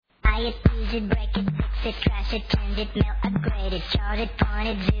it, use it, break it, fix it, trash it, change it, melt, upgrade it, chart it, point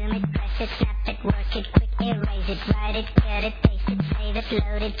it, zoom it, press it, snap it, work it, quick erase it, write it, cut it, paste it, save it,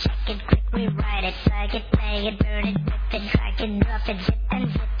 load it, check it, quick rewrite it, plug it, play it, burn it, rip it, drag it, drop it, zip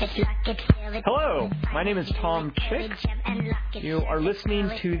and zip it, lock it, fill it. Hello, my name is Tom Chick. You are listening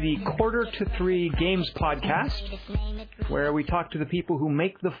to the Quarter to Three Games podcast, where we talk to the people who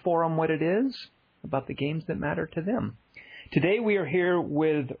make the forum what it is about the games that matter to them. Today we are here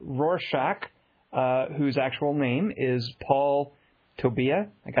with Rorschach, whose actual name is Paul Tobia.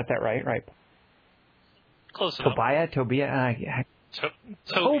 I got that right? Right. Close enough. Tobia. Tobia.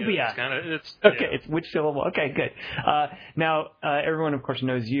 Okay, it's which syllable? Okay, good. Now, everyone, of course,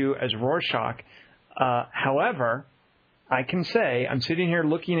 knows you as Rorschach. However, I can say, I'm sitting here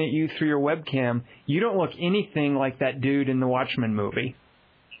looking at you through your webcam. You don't look anything like that dude in the Watchmen movie.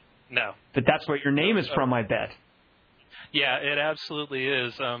 No. But that's what your name is from, I bet. Yeah, it absolutely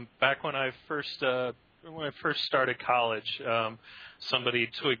is. Back when I first started college, somebody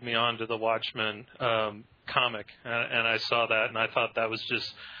twigged me on to the Watchmen comic, and I saw that, and I thought that was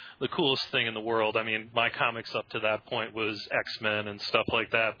just the coolest thing in the world. I mean, my comics up to that point was X-Men and stuff like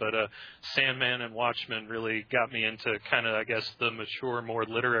that, but Sandman and Watchmen really got me into kind of, I guess, the mature, more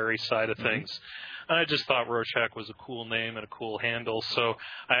literary side of things. And I just thought Rorschach was a cool name and a cool handle, so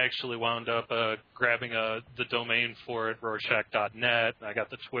I actually wound up grabbing the domain for it, Rorschach.net. I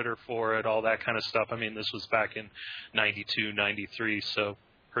got the Twitter for it, all that kind of stuff. I mean, this was back in 92, 93, so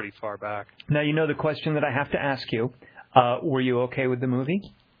pretty far back. Now, you know the question that I have to ask you. Were you okay with the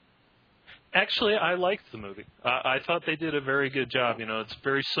movie? Actually, I liked the movie. I thought they did a very good job. You know, it's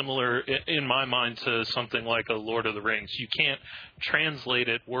very similar in my mind to something like a Lord of the Rings. You can't translate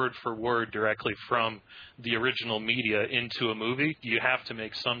it word for word directly from the original media into a movie. You have to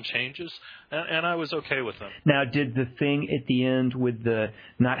make some changes, and I was okay with them. Now, did the thing at the end with the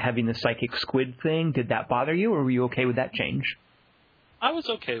not having the psychic squid thing, did that bother you, or were you okay with that change? I was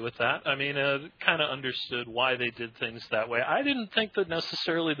okay with that. I mean, kind of understood why they did things that way. I didn't think that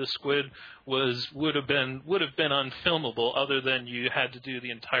necessarily the squid would have been unfilmable, other than you had to do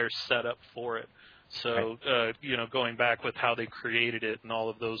the entire setup for it. So, you know, going back with how they created it and all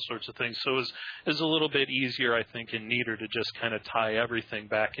of those sorts of things. So it was a little bit easier, I think, and neater to just kind of tie everything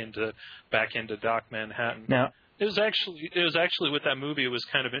back into Doc Manhattan. Now, It was actually with that movie. It was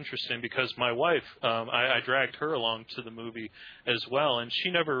kind of interesting because my wife, I dragged her along to the movie as well, and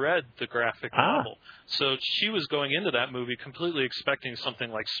she never read the graphic novel. So she was going into that movie completely expecting something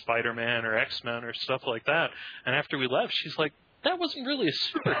like Spider-Man or X-Men or stuff like that. And after we left, she's like, "That wasn't really a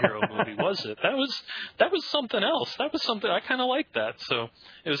superhero movie, was it? That was something else. That was something I kind of liked that." So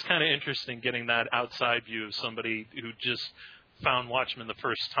it was kind of interesting getting that outside view of somebody who just found Watchmen the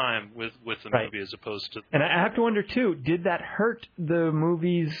first time with the movie as opposed to... And I have to wonder, too, did that hurt the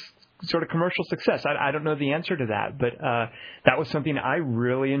movie's sort of commercial success? I don't know the answer to that, but that was something I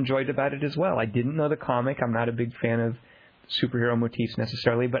really enjoyed about it as well. I didn't know the comic. I'm not a big fan of superhero motifs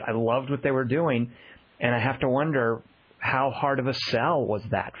necessarily, but I loved what they were doing, and I have to wonder how hard of a sell was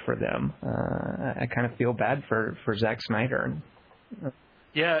that for them. I kind of feel bad for Zack Snyder.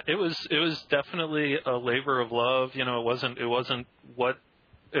 Yeah, it was definitely a labor of love. You know, it wasn't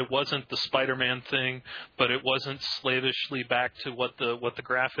the Spider-Man thing, but it wasn't slavishly back to what the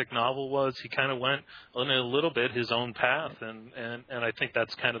graphic novel was. He kind of went on a little bit his own path, and I think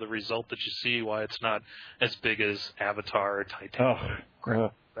that's kind of the result that you see why it's not as big as Avatar or Titanic.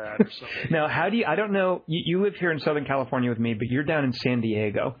 Or something. Now, I don't know, you live here in Southern California with me, but you're down in San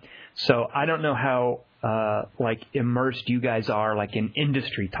Diego, so I don't know how immersed you guys are in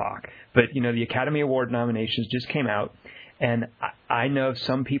industry talk, but you know the Academy Award nominations just came out, and I know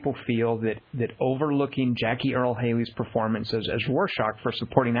some people feel that overlooking Jackie Earle Haley's performance as Rorschach for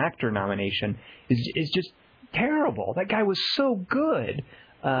supporting actor nomination is just terrible. That guy was so good.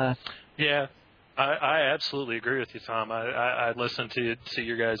 Yeah. I absolutely agree with you, Tom. I listened to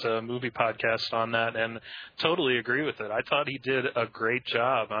your guys' movie podcast on that and totally agree with it. I thought he did a great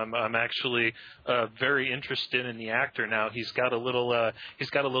job. I'm actually very interested in the actor now. He's got a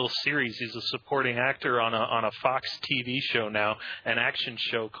little series. He's a supporting actor on a Fox TV show now, an action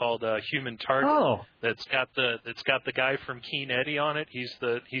show called Human Target. Oh. That's got the guy from Keen Eddie on it. He's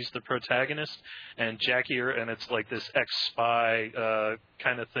the protagonist, and it's like this ex-spy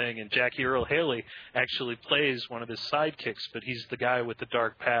kind of thing. And Jackie Earle Haley actually plays one of his sidekicks, but he's the guy with the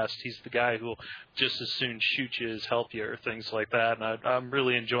dark past. He's the guy who will just as soon shoot you as help you, or things like that. And I'm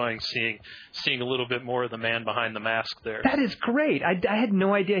really enjoying seeing a little bit more of the man behind the mask there. That is great. I had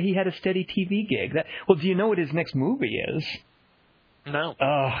no idea he had a steady TV gig. Well, do you know what his next movie is? No.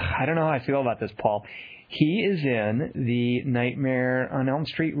 I don't know how I feel about this, Paul. He is in the Nightmare on Elm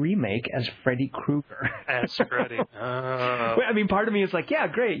Street remake as Freddy Krueger. As Freddy. I mean, part of me is like, yeah,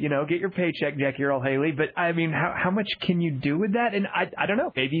 great, get your paycheck, Jackie Earle Haley. But I mean, how much can you do with that? And I don't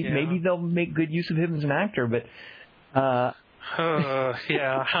know. Maybe they'll make good use of him as an actor, but.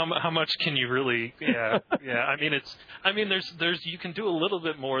 Yeah. How much can you really? Yeah. I mean, there's you can do a little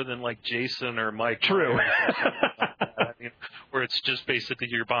bit more than like Jason or Mike. True. Where it's just basically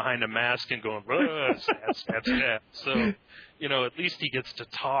you're behind a mask and going stab. So, at least he gets to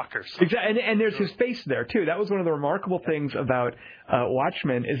talk or something. Exactly, and there's his face there too. That was one of the remarkable things about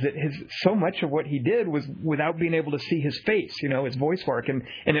Watchmen is that so much of what he did was without being able to see his face, his voice work, and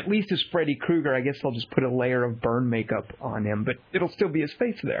at least as Freddy Krueger, I guess they'll just put a layer of burn makeup on him, but it'll still be his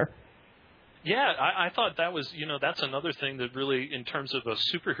face there. Yeah, I thought that was, that's another thing that really, in terms of a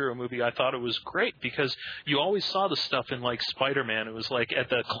superhero movie, I thought it was great because you always saw the stuff in, like, Spider-Man. It was like at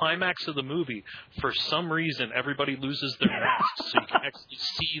the climax of the movie, for some reason, everybody loses their masks so you can actually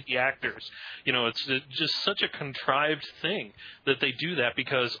see the actors. It's just such a contrived thing that they do that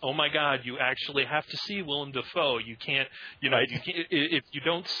because, oh, my God, you actually have to see Willem Dafoe. You can't, if you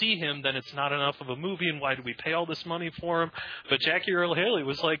don't see him, then it's not enough of a movie, and why do we pay all this money for him? But Jackie Earle Haley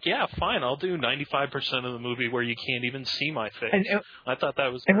was like, yeah, fine, I'll do 95% of the movie where you can't even see my face. And I thought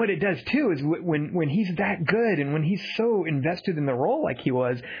that was great. And what it does too is when he's that good and when he's so invested in the role like he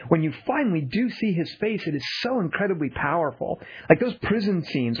was, when you finally do see his face, it is so incredibly powerful. Like those prison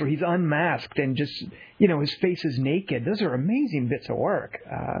scenes where he's unmasked and just his face is naked. Those are amazing bits of work.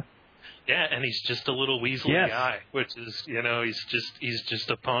 Yeah, and he's just a little weaselly guy, which is, he's just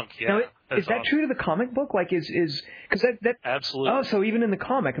a punk. Yeah, now, is that true to the comic book? Like, because that absolutely. Oh, so even in the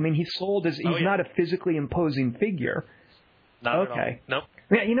comic, I mean, he's sold as he's not a physically imposing figure. Not at all. Nope.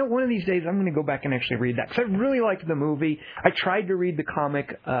 Yeah, one of these days I'm going to go back and actually read that because I really liked the movie. I tried to read the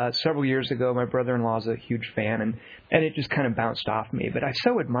comic several years ago. My brother-in-law's a huge fan, and it just kind of bounced off me. But I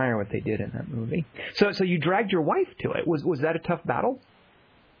so admire what they did in that movie. So you dragged your wife to it. Was that a tough battle?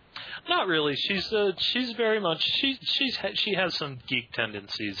 Not really. She's very much she has some geek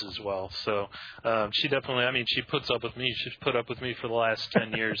tendencies as well. So she definitely. I mean, she puts up with me. She's put up with me for the last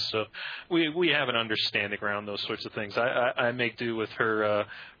 10 years. So we have an understanding around those sorts of things. I make do with her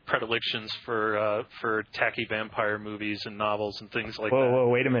predilections for tacky vampire movies and novels and things like that. Whoa,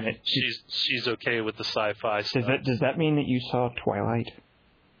 wait a minute. She's okay with the sci-fi stuff. Does that mean that you saw Twilight?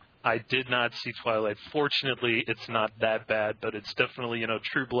 I did not see Twilight. Fortunately, it's not that bad, but it's definitely,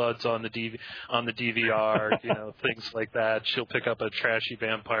 True Blood's on the DVR, things like that. She'll pick up a trashy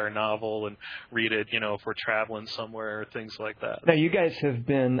vampire novel and read it, if we're traveling somewhere, things like that. Now, you guys have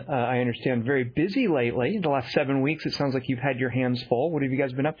been, I understand, very busy lately. In the last 7 weeks, it sounds like you've had your hands full. What have you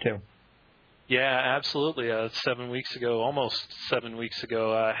guys been up to? Yeah, absolutely. 7 weeks ago, almost 7 weeks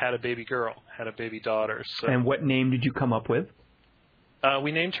ago, I had a baby girl, had a baby daughter. So. And what name did you come up with?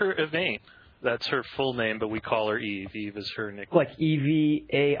 We named her Evain. That's her full name, but we call her Eve. Eve is her nickname. Like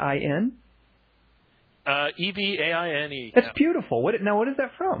Evain? Evaine. That's beautiful. What is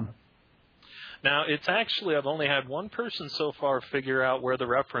that from? Now, it's actually, I've only had one person so far figure out where the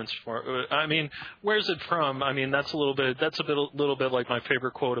reference for. I mean, where's it from? I mean, that's a little bit like my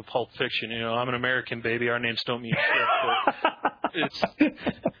favorite quote of Pulp Fiction. I'm an American, baby. Our names don't mean shit. But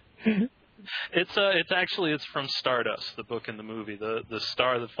it's from Stardust, the book and the movie. The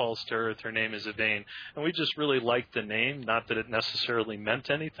star that falls to Earth, her name is Evain. And we just really liked the name, not that it necessarily meant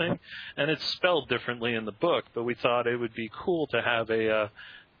anything. And it's spelled differently in the book, but we thought it would be cool to have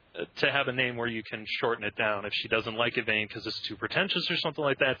a name where you can shorten it down. If she doesn't like Evain because it's too pretentious or something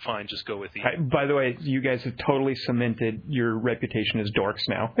like that, fine, just go with Eve. By the way, you guys have totally cemented your reputation as dorks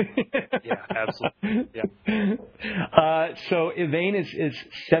now. Yeah, absolutely. Yeah. So Evain is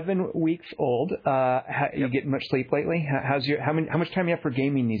 7 weeks old. You getting much sleep lately? How much time you have for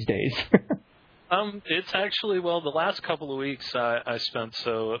gaming these days? It's actually, the last couple of weeks I spent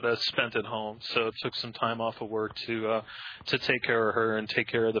at home, so it took some time off of work to take care of her and take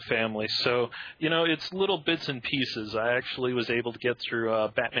care of the family. So, it's little bits and pieces. I actually was able to get through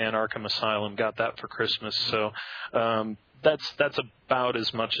Batman Arkham Asylum, got that for Christmas. So, that's about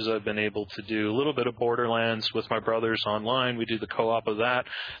as much as I've been able to do. A little bit of Borderlands with my brothers online. We do the co-op of that.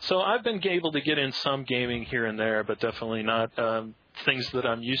 So I've been able to get in some gaming here and there, but definitely not things that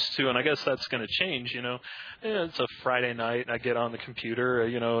I'm used to, and I guess that's going to change, It's a Friday night, I get on the computer,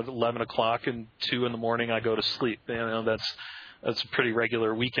 at 11 o'clock, and 2 in the morning I go to sleep. That's a pretty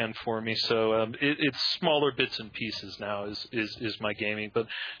regular weekend for me, so it's smaller bits and pieces now is my gaming, but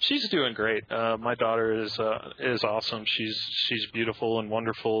she's doing great. My daughter is awesome. She's beautiful and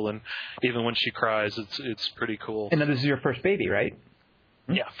wonderful, and even when she cries, it's pretty cool. And this is your first baby, right?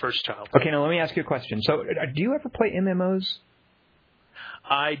 Yeah, first child. Okay, now let me ask you a question. So, do you ever play MMOs?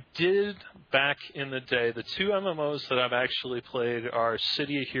 I did back in the day. The 2 MMOs that I've actually played are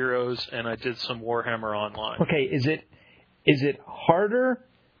City of Heroes, and I did some Warhammer Online. Okay, is it harder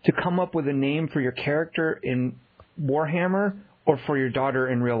to come up with a name for your character in Warhammer or for your daughter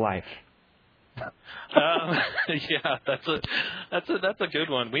in real life? Yeah, that's a good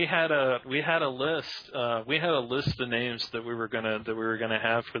one. We had a list. We had a list of names that we were gonna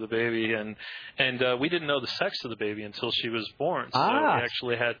have for the baby, and we didn't know the sex of the baby until she was born. So we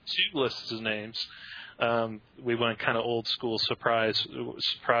actually had 2 lists of names. We went kind of old school surprise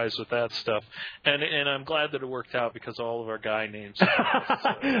with that stuff, and I'm glad that it worked out because all of our guy names.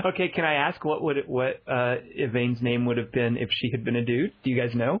 Okay, can I ask what Yvain's name would have been if she had been a dude? Do you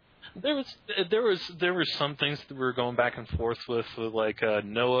guys know? There were some things that we were going back and forth with like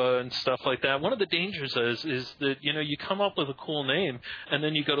Noah and stuff like that. One of the dangers is that you come up with a cool name and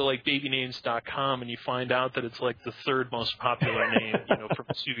then you go to like babynames.com and you find out that it's like the 3rd most popular name from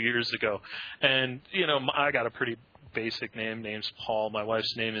 2 years ago. And I got a pretty basic name. Name's Paul. My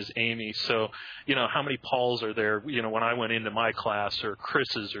wife's name is Amy. So, how many Pauls are there? When I went into my class, or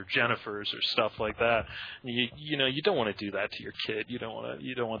Chris's, or Jennifer's, or stuff like that. You don't want to do that to your kid. You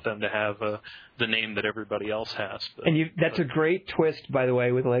don't want them to have the name that everybody else has. And that's a great twist, by the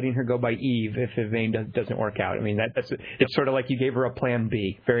way, with letting her go by Eve if Yvain doesn't work out. I mean, it's sort of like you gave her a plan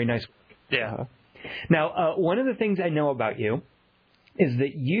B. Very nice. Yeah. Now, one of the things I know about you is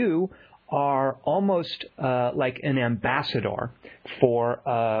that you are almost like an ambassador for,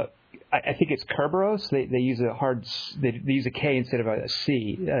 I think it's Kerberos. They use they use a K instead of a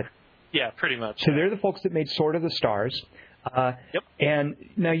C. Yeah, pretty much. So they're the folks that made Sword of the Stars. Yep. And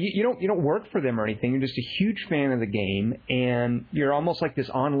now you don't work for them or anything. You're just a huge fan of the game, and you're almost like this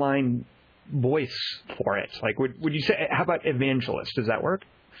online voice for it. Like, would you say? How about evangelist? Does that work?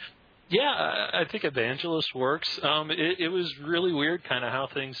 Yeah, I think Evangelist works. It was really weird kind of how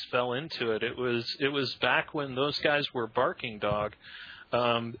things fell into it. It was back when those guys were Barking Dog,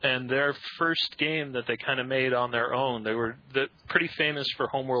 and their first game that they kind of made on their own. They were pretty famous for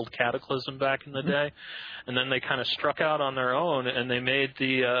Homeworld Cataclysm back in the day, and then they kind of struck out on their own, and they made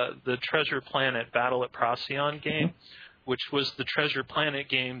the Treasure Planet Battle at Procyon game, which was the Treasure Planet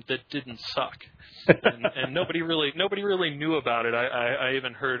game that didn't suck. and nobody really knew about it. I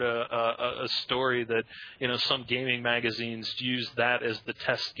even heard a story that some gaming magazines used that as the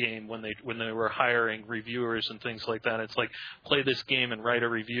test game when they were hiring reviewers and things like that. It's like, play this game and write a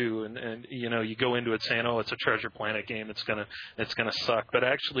review, and you go into it saying, oh, it's a Treasure Planet game, it's gonna suck. But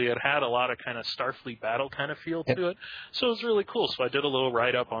actually, it had a lot of kind of Starfleet battle kind of feel to it, so it was really cool. So I did a little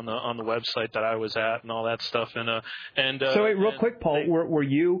write up on the website that I was at and all that stuff. So wait, real quick, Paul,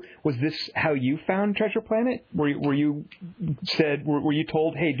 was this how you found Treasure Planet? Were you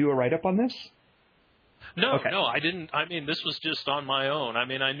told, hey, do a write-up on this? No, I didn't. I mean, this was just on my own. I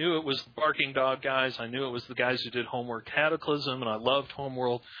mean, I knew it was the Barking Dog guys. I knew it was the guys who did Homeworld Cataclysm, and I loved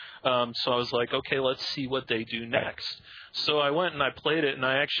Homeworld. So I was like, okay, let's see what they do next. So I went and I played it, and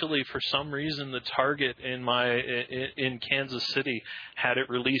I actually, for some reason, the Target in Kansas City had it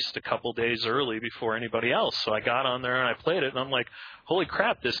released a couple days early before anybody else. So I got on there and I played it, and I'm like, holy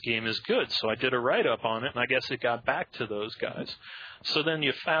crap, this game is good. So I did a write-up on it, and I guess it got back to those guys. So then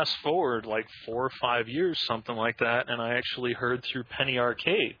you fast forward like 4 or 5 years, something like that, and I actually heard through Penny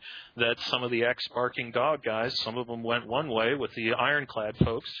Arcade that some of the ex-Barking Dog guys, some of them went one way with the Ironclad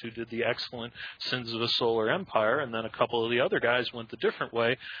folks who did the excellent Sins of a Solar Empire, and then a couple of the other guys went the different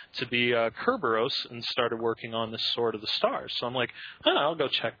way to be Kerberos and started working on this Sword of the Stars. So I'm like, I'll go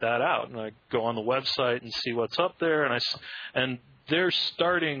check that out. And I go on the website and see what's up there, and they're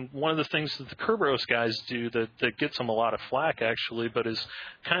starting, one of the things that the Kerberos guys do that gets them a lot of flack, actually, but is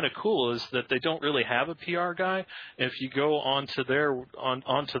kind of cool, is that they don't really have a PR guy. If you go onto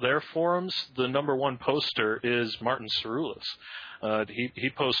their forums, the number one poster is Martin Cerullis. He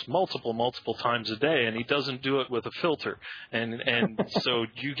posts multiple times a day, and he doesn't do it with a filter. And so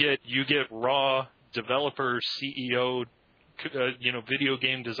you get raw developer, CEO, video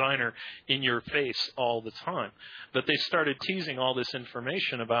game designer in your face all the time. But they started teasing all this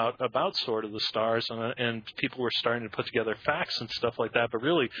information about Sword of the Stars, and people were starting to put together facts and stuff like that. But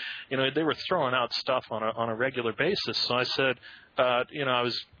really, they were throwing out stuff on a regular basis. So I said, I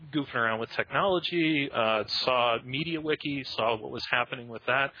was goofing around with technology, saw MediaWiki, saw what was happening with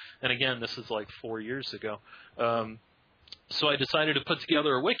that. And again, this is like 4 years ago. So I decided to put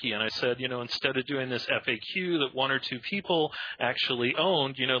together a wiki, and I said, instead of doing this FAQ that one or two people actually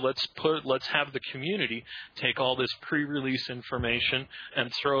owned, let's have the community take all this pre-release information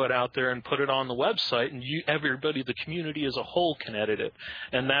and throw it out there and put it on the website, and everybody, the community as a whole, can edit it.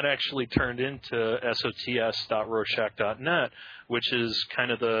 And that actually turned into sots.rorschach.net, which is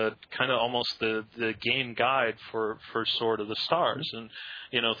kind of almost the game guide for Sword of the Stars. And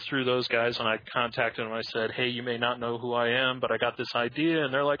through those guys, when I contacted them, I said, hey, you may not know who I am, but I got this idea.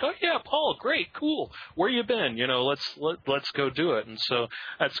 And they're like, oh yeah, Paul, great, cool. Where you been? Let's go do it. And so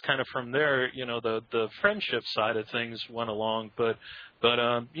that's kind of from there, the friendship side of things went along. But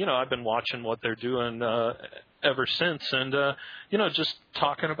I've been watching what they're doing ever since, and just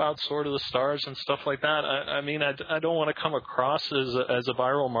talking about Sword of the Stars and stuff like that. I don't want to come across as a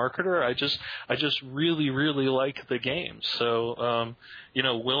viral marketer. I just really, really like the game. So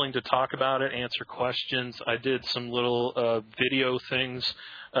willing to talk about it, answer questions. I did some little video things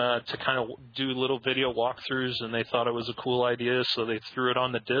to kind of do little video walkthroughs, and they thought it was a cool idea, so they threw it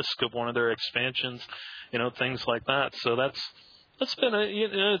on the disc of one of their expansions, things like that. So it's been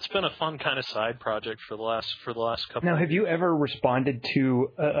a fun kind of side project for the last couple. Now, have you ever responded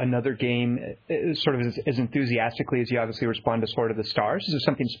to another game sort of as enthusiastically as you obviously respond to Sword of the Stars? Is there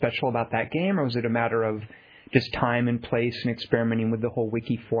something special about that game, or was it a matter of just time and place and experimenting with the whole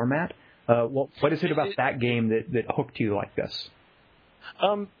wiki format? What is it about that game that hooked you like this?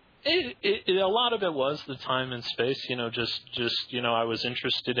 A lot of it was the time and space, I was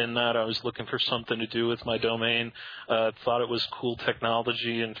interested in that. I was looking for something to do with my domain, thought it was cool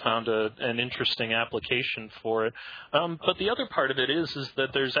technology, and found an interesting application for it. But the other part of it is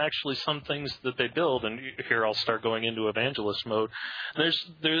that there's actually some things that they build, and here I'll start going into evangelist mode. There's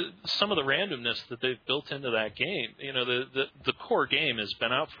some of the randomness that they've built into that game. The core game has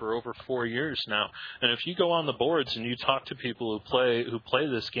been out for over 4 years now, and if you go on the boards and you talk to people who play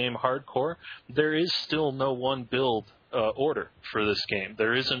this game hardcore, there is still no one build order for this game.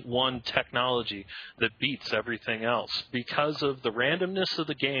 There isn't one technology that beats everything else because of the randomness of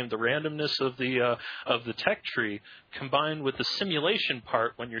the game, the randomness of the tech tree, combined with the simulation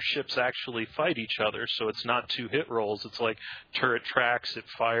part when your ships actually fight each other. So it's not 2 hit rolls. It's like turret tracks. It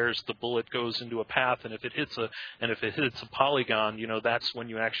fires. The bullet goes into a path, and if it hits a polygon, that's when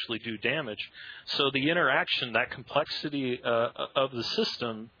you actually do damage. So the interaction, that complexity of the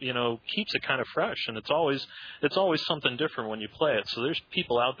system, keeps it kind of fresh, and it's always something different when you play it. So there's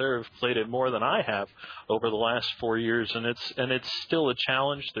people out there who've played it more than I have over the last 4 years, and it's still a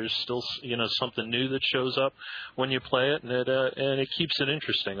challenge. There's still something new that shows up when you play it, and it keeps it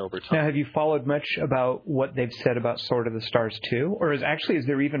interesting over time. Now, have you followed much about what they've said about Sword of the Stars 2, or is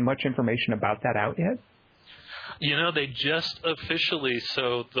there even much information about that out yet? They just officially,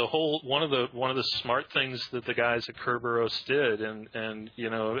 so the whole one of the smart things that the guys at Kerberos did, and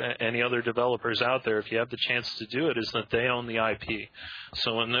any other developers out there, if you have the chance to do it, is that they own the IP.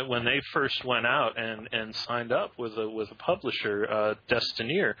 So when they first went out and signed up with a publisher,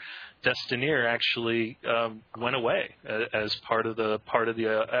 Destineer actually went away as part of the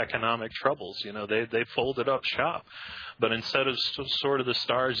economic troubles. They folded up shop. But instead of Sword of the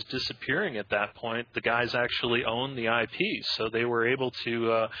Stars disappearing at that point, the guys actually owned the IP, so they were able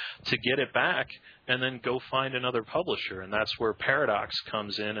to get it back and then go find another publisher, and that's where Paradox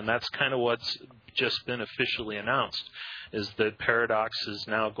comes in, and that's kind of what's just been officially announced, is that Paradox is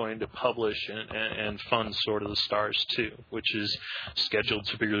now going to publish and fund Sword of the Stars 2, which is scheduled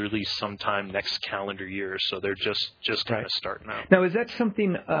to be released sometime next calendar year. So they're just kind of starting out. Now, is that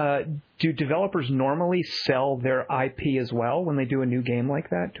something? Do developers normally sell their IP as well when they do a new game like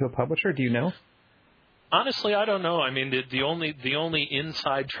that to a publisher? Do you know? Honestly, I don't know. I mean, the only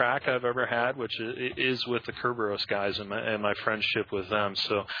inside track I've ever had, which is with the Kerberos guys and my friendship with them.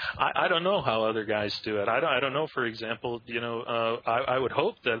 So I don't know how other guys do it. I don't know. For example, I would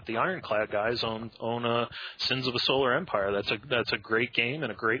hope that the Ironclad guys own Sins of a Solar Empire. That's a great game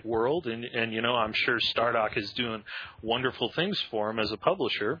and a great world, and I'm sure Stardock is doing wonderful things for them as a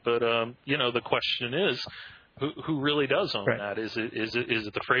publisher. But the question is, who really does own that? Is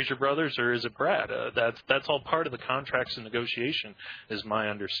it the Fraser brothers, or is it Brad? That's all part of the contracts and negotiation, is my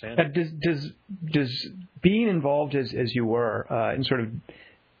understanding. Does being involved as you were in sort of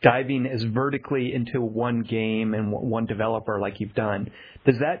diving as vertically into one game and one developer like you've done,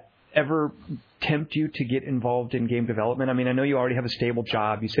 does that ever tempt you to get involved in game development? I mean, I know you already have a stable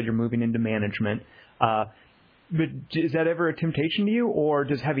job. You said you're moving into management. But is that ever a temptation to you, or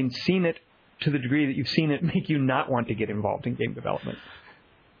does having seen it to the degree that you've seen it make you not want to get involved in game development?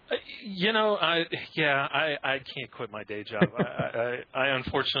 I can't quit my day job. I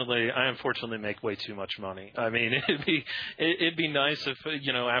unfortunately make way too much money. I mean, it'd be nice if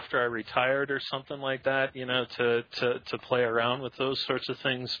after I retired or something like that, to play around with those sorts of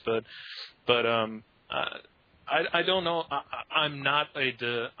things. But I don't know. I'm not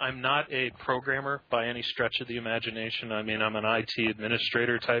a programmer by any stretch of the imagination. I mean, I'm an IT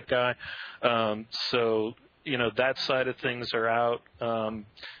administrator type guy. So that side of things are out.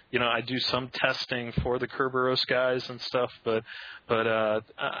 I do some testing for the Kerberos guys and stuff, but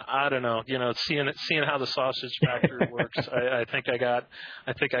I don't know. Seeing how the sausage factory works, I think I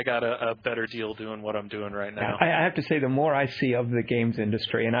got a better deal doing what I'm doing right now. I have to say, the more I see of the games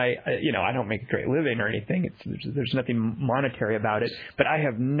industry, and I don't make a great living or anything. There's nothing monetary about it, but I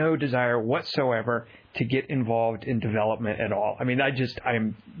have no desire whatsoever to get involved in development at all. I mean,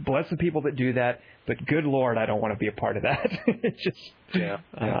 I'm blessed with people that do that, but good Lord, I don't want to be a part of that. It's just,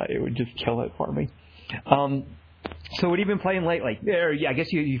 it would just kill it for me. So what have you been playing lately? I guess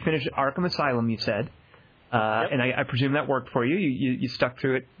you finished Arkham Asylum, you said, and I presume that worked for you. You stuck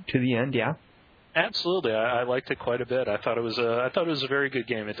through it to the end, yeah? Absolutely, I liked it quite a bit. I thought it was a very good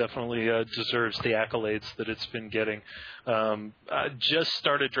game. It definitely deserves the accolades that it's been getting. I just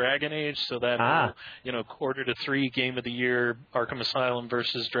started Dragon Age, so that quarter to 3 game of the year Arkham Asylum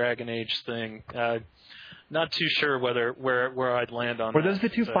versus Dragon Age thing. Not too sure where I'd land on. Were those the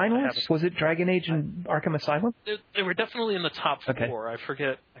two finalists? Was it Dragon Age and Arkham Asylum? They were definitely in the top 4. I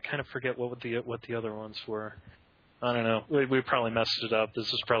kind of forget what the other ones were. I don't know. We probably messed it up. This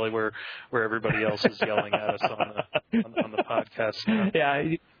is probably where everybody else is yelling at us on the podcast now.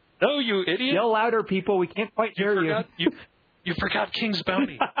 Yeah. No, you idiot! Yell louder, people. We can't quite hear you. You forgot King's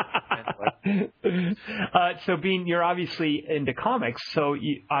Bounty. Anyway. So, Bean, you're obviously into comics, so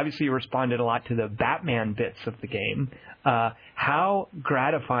you responded a lot to the Batman bits of the game. How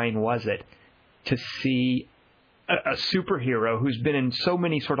gratifying was it to see a superhero who's been in so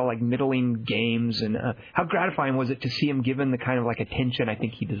many sort of like middling games, and how gratifying was it to see him given the kind of like attention I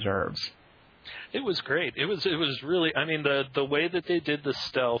think he deserves? It was great. It was really, I mean, the way that they did the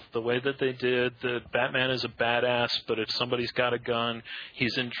stealth, the way that they did the Batman is a badass, but if somebody's got a gun,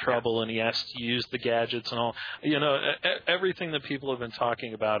 he's in trouble and he has to use the gadgets and all. Everything that people have been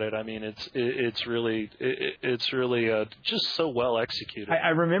talking about it. I mean, it's really just so well executed. I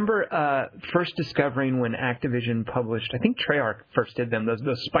remember first discovering when Activision published, I think Treyarch first did them,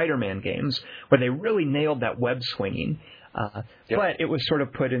 those Spider-Man games where they really nailed that web swinging. But it was sort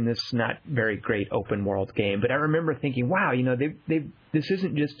of put in this not very great open world game. But I remember thinking, wow, this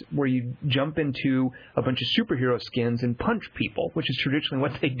isn't just where you jump into a bunch of superhero skins and punch people, which is traditionally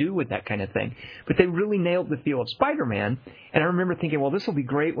what they do with that kind of thing. But they really nailed the feel of Spider-Man. And I remember thinking, well, this will be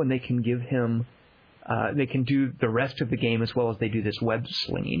great when they can give him, they can do the rest of the game as well as they do this web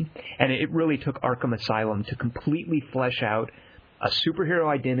slinging. And it really took Arkham Asylum to completely flesh out a superhero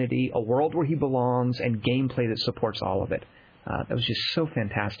identity, a world where he belongs, and gameplay that supports all of it. That was just so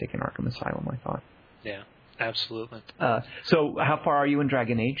fantastic in Arkham Asylum, I thought. Yeah, absolutely. So how far are you in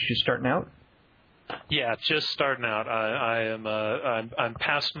Dragon Age? Just starting out? Yeah, just starting out. I'm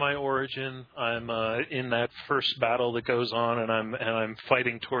past my origin. I'm in that first battle that goes on, and I'm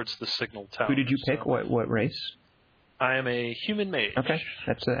fighting towards the signal tower. Who did you pick? What race? I am a human mage. Okay,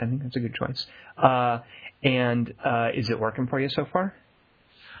 I think that's a good choice. And is it working for you so far?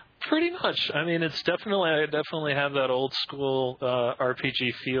 Pretty much. I mean, I definitely have that old school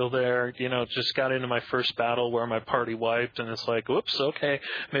RPG feel there. Just got into my first battle where my party wiped, and it's like, whoops, okay,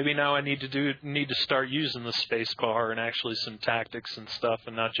 maybe now I need to start using the space bar and actually some tactics and stuff,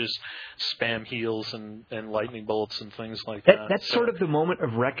 and not just spam heals and lightning bolts and things like that. That's sort of the moment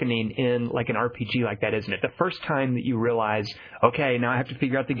of reckoning in like an RPG like that, isn't it? The first time that you realize, okay, now I have to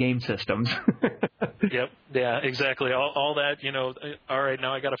figure out the game systems. Yep. Yeah, exactly. All that, all right,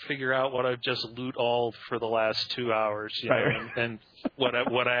 now I got to figure out what I've just loot all for the last 2 hours, and what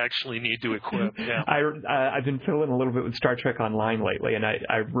I actually need to equip. Yeah. I've been fiddling a little bit with Star Trek Online lately, and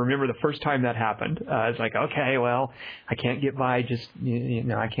I remember the first time that happened. It's like, okay, well, I can't get by just,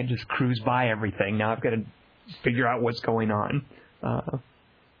 I can't just cruise by everything. Now I've got to figure out what's going on. All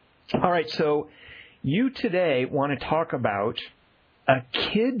right, so you today want to talk about a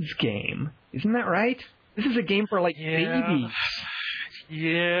kids game. Isn't that right? This is a game for babies.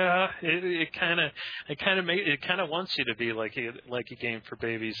 Yeah, it kind of wants you to be like a game for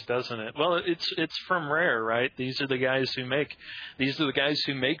babies, doesn't it? Well, it's from Rare, right? These are the guys who make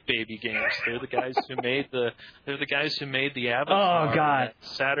baby games. They're the guys who made the Avatar. Oh God,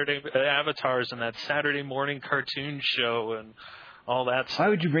 Saturday Avatars and that Saturday morning cartoon show and all that stuff. Why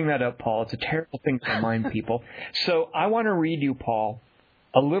would you bring that up, Paul? It's a terrible thing to remind people. So I want to read you, Paul,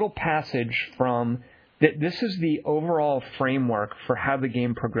 a little passage from. This is the overall framework for how the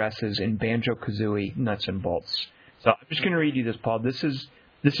game progresses in Banjo-Kazooie Nuts and Bolts. So I'm just going to read you this, Paul. This is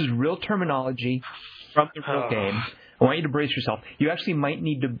real terminology from the real game. I want you to brace yourself. You actually might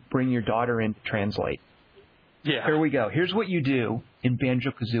need to bring your daughter in to translate. Yeah. Here we go. Here's what you do in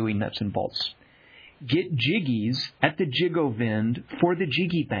Banjo-Kazooie Nuts and Bolts. Get jiggies at the Jigovind for the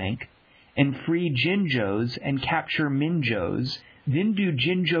Jiggy Bank and free Jinjos and capture Minjos. Then do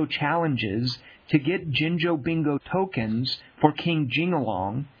Jinjo challenges to get Jinjo Bingo tokens for King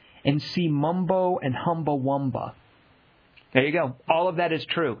Jingalong and see Mumbo and Humba Wumba. There you go. All of that is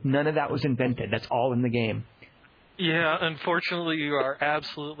true. None of that was invented. That's all in the game. Yeah, unfortunately, you are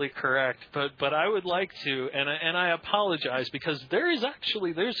absolutely correct. But I would like to, and I apologize because there's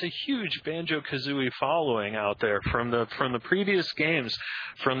a huge Banjo-Kazooie following out there from the previous games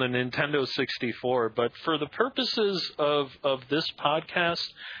from the Nintendo 64. But for the purposes of this podcast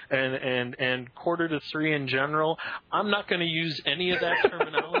and Quarter to Three in general, I'm not going to use any of that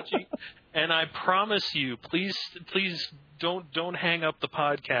terminology. And I promise you, please don't hang up the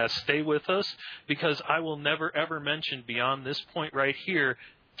podcast. Stay with us because I will never ever mention beyond this point right here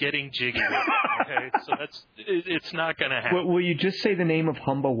getting jiggy with it. Okay, so it's not going to happen. Will you just say the name of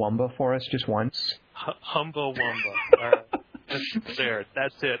Humba Wumba for us just once? Humba Wumba. There,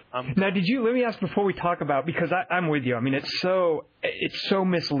 that's it. Now, let me ask before we talk about, because I'm with you. I mean, it's so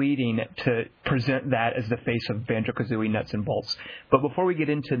misleading to present that as the face of Banjo-Kazooie Nuts and Bolts. But before we get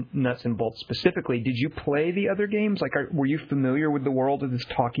into Nuts and Bolts specifically, did you play the other games? Like, were you familiar with the world of this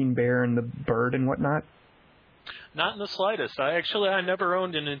talking bear and the bird and whatnot? Not in the slightest. I never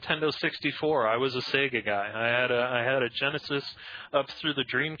owned a Nintendo 64. I was a Sega guy. I had a Genesis up through the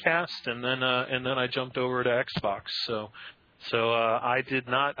Dreamcast, and then I jumped over to Xbox. So I did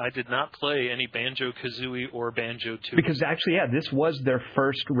not play any Banjo-Kazooie or Banjo-Tooie. Because actually, yeah, this was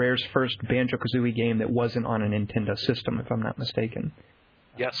Rare's first Banjo-Kazooie game that wasn't on a Nintendo system, if I'm not mistaken.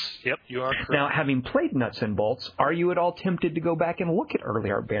 Yes, yep, you are correct. Now, having played Nuts and Bolts, are you at all tempted to go back and look at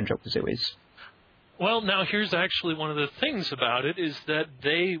earlier Banjo-Kazooies? Well, now here's actually one of the things about it is that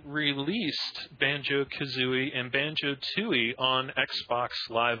they released Banjo-Kazooie and Banjo-Tooie on Xbox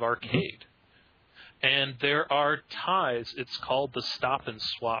Live Arcade. And there are ties. It's called the Stop and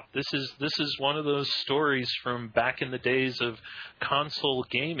Swap. This is one of those stories from back in the days of console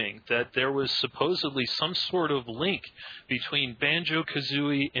gaming that there was supposedly some sort of link between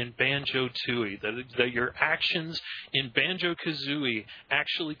Banjo-Kazooie and Banjo-Tooie. That your actions in Banjo-Kazooie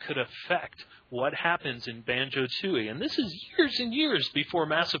actually could affect what happens in Banjo-Tooie. And this is years and years before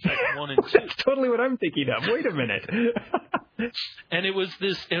Mass Effect 1 and 2. That's totally what I'm thinking of. Wait a minute. And it was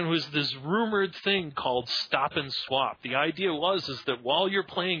this rumored thing called Stop and Swap. The idea was that while you're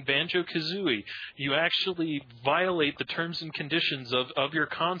playing Banjo-Kazooie, you actually violate the terms and conditions of your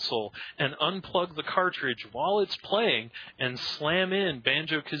console and unplug the cartridge while it's playing and slam in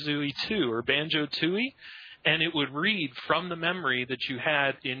Banjo-Kazooie 2 or Banjo-Tooie. And it would read from the memory that you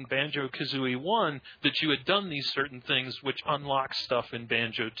had in Banjo-Kazooie 1 that you had done these certain things which unlock stuff in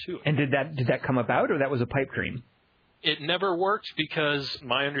Banjo-Tooie. And did that come about, or that was a pipe dream? It never worked because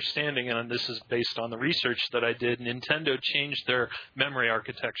my understanding, and this is based on the research that I did, Nintendo changed their memory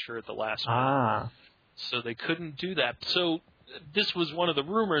architecture at the last moment. So they couldn't do that. So this was one of the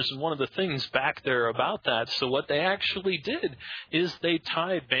rumors and one of the things back there about that. So what they actually did is they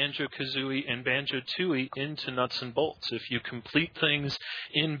tied Banjo-Kazooie and Banjo-Tooie into Nuts and Bolts. If you complete things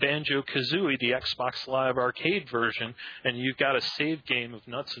in Banjo-Kazooie, the Xbox Live Arcade version, and you've got a save game of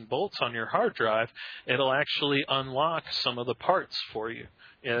Nuts and Bolts on your hard drive, it'll actually unlock some of the parts for you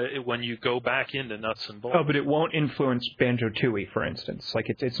when you go back into Nuts and Bolts. Oh, but it won't influence Banjo-Tooie, for instance. Like,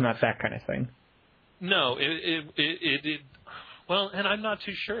 it's not that kind of thing. No, well, and I'm not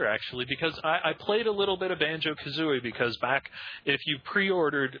too sure, actually, because I played a little bit of Banjo-Kazooie because back, if you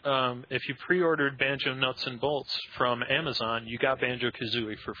pre-ordered Banjo Nuts and Bolts from Amazon, you got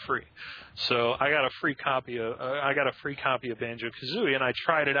Banjo-Kazooie for free. So I got a free copy of Banjo-Kazooie, and I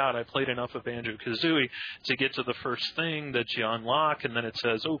tried it out. I played enough of Banjo-Kazooie to get to the first thing that you unlock, and then it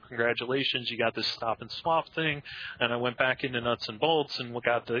says, "Oh, congratulations, you got this Stop and Swap thing." And I went back into Nuts and Bolts and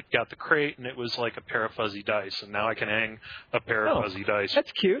got the crate, and it was like a pair of fuzzy dice, and now I can hang a pair of fuzzy dice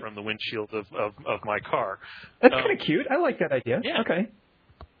that's cute. from the windshield of my car. That's kind of cute. I like that idea. Yeah. Okay.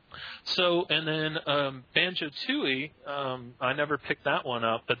 So, and then Banjo-Tooie, I never picked that one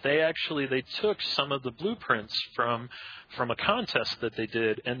up, but they took some of the blueprints from a contest that they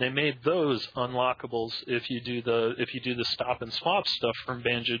did, and they made those unlockables if you do the stop and swap stuff from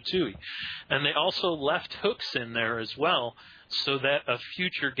Banjo-Tooie, and they also left hooks in there as well, so that a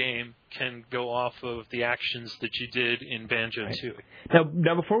future game can go off of the actions that you did in Banjo-Tooie. Right.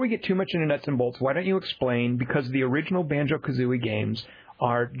 Now, before we get too much into nuts and bolts, why don't you explain, because the original Banjo-Kazooie games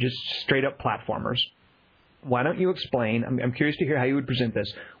are just straight-up platformers. Why don't you explain, I'm curious to hear how you would present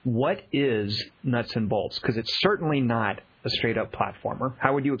this, what is nuts and bolts? Because it's certainly not a straight-up platformer.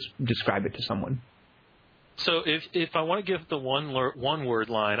 How would you describe it to someone? So if I want to give the one-word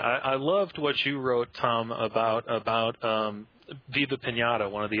line, I loved what you wrote, Tom, about Viva Pinata,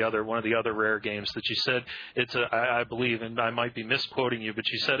 one of the other rare games that you said I believe, and I might be misquoting you, but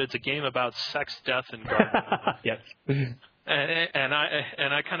you said it's a game about sex, death, and gardening. Yes. And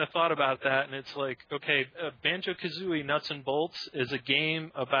I kind of thought about that, and it's like, okay, Banjo-Kazooie Nuts and Bolts is a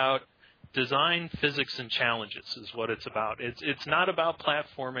game about design, physics, and challenges is what it's about. It's not about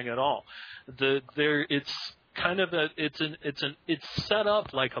platforming at all. It's set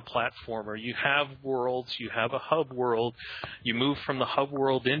up like a platformer. You have worlds, you have a hub world, you move from the hub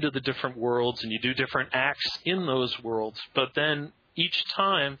world into the different worlds, and you do different acts in those worlds. But then each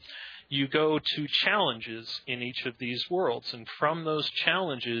time you go to challenges in each of these worlds, and from those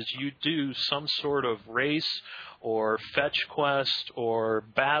challenges you do some sort of race or fetch quest or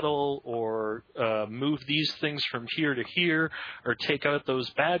battle or move these things from here to here or take out those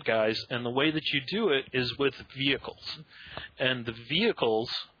bad guys. And the way that you do it is with vehicles. And the vehicles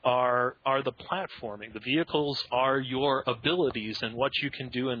are the platforming. The vehicles are your abilities and what you can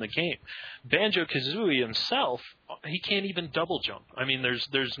do in the game. Banjo-Kazooie himself, he can't even double jump. I mean,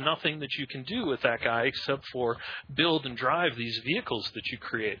 there's nothing that you can do with that guy except for build and drive these vehicles that you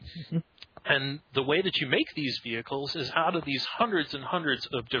create. Mm-hmm. And the way that you make these vehicles is out of these hundreds and hundreds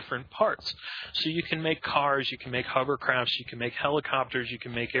of different parts. So you can make cars, you can make hovercrafts, you can make helicopters, you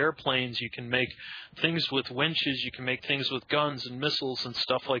can make airplanes, you can make things with winches, you can make things with guns and missiles and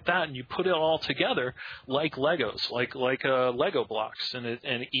stuff like that. And you put it all together like Legos, like Lego blocks.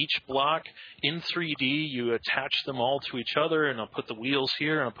 And each block in 3D, you attach them all to each other, and I'll put the wheels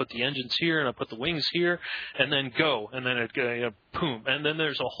here, and I'll put the engines here, and I'll put the wings here, and then go. And then boom. And then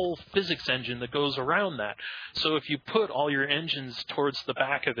there's a whole physics engine that goes around that. So if you put all your engines towards the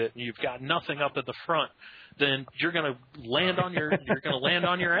back of it and you've got nothing up at the front, then you're going to land on your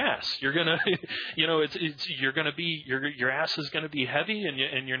ass. You're going to your ass is going to be heavy,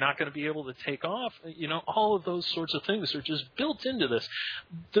 and you're not going to be able to take off. All of those sorts of things are just built into this.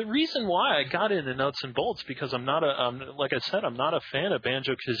 The reason why I got into nuts and bolts, because like I said, I'm not a fan of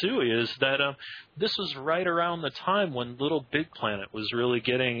Banjo-Kazooie, is that this was right around the time when Little Big Planet was really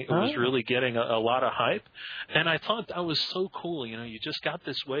getting a lot of hype, and I thought that was so cool. You just got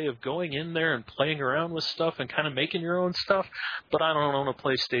this way of going in there and playing around with stuff and kind of making your own stuff, but I don't own a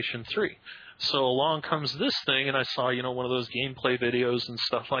PlayStation 3. So along comes this thing, and I saw, one of those gameplay videos and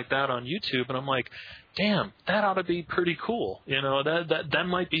stuff like that on YouTube, and I'm like, damn, that ought to be pretty cool. That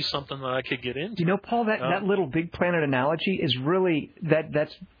might be something that I could get into. Paul, that Little Big Planet analogy is really,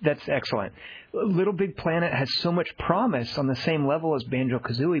 that's excellent. Little Big Planet has so much promise on the same level as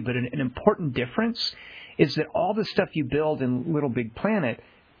Banjo-Kazooie, but an important difference is that all the stuff you build in Little Big Planet,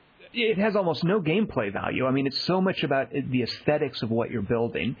 it has almost no gameplay value. I mean, it's so much about the aesthetics of what you're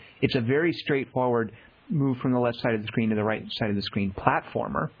building. It's a very straightforward move from the left side of the screen to the right side of the screen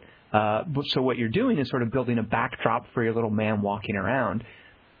platformer. So what you're doing is sort of building a backdrop for your little man walking around.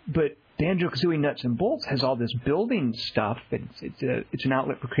 But Banjo-Kazooie Nuts and Bolts has all this building stuff. It's an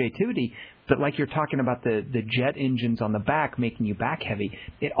outlet for creativity. But like you're talking about the jet engines on the back making you back heavy,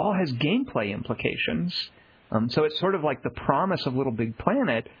 it all has gameplay implications. So it's sort of like the promise of Little Big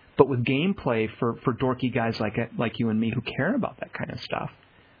Planet, but with gameplay for dorky guys like you and me who care about that kind of stuff.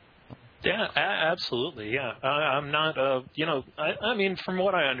 Yeah, absolutely. Yeah, I'm not. I mean, from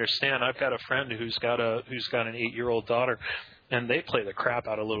what I understand, I've got a friend who's got an 8-year-old daughter, and they play the crap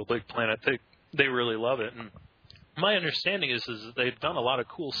out of Little Big Planet. They really love it. And my understanding is that they've done a lot of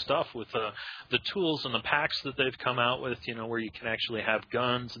cool stuff with the tools and the packs that they've come out with. Where you can actually have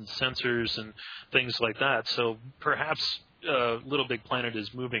guns and sensors and things like that. So perhaps Little Big Planet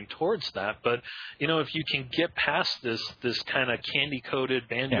is moving towards that, but if you can get past this kind of candy-coated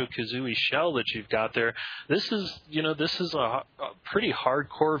Banjo-Kazooie shell that you've got there, this is a pretty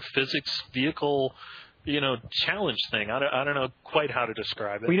hardcore physics vehicle challenge thing. I don't know quite how to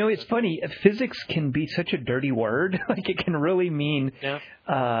describe it. Well, it's funny. Physics can be such a dirty word. Like, it can really mean,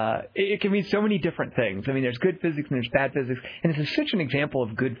 it can mean so many different things. I mean, there's good physics and there's bad physics. And this is such an example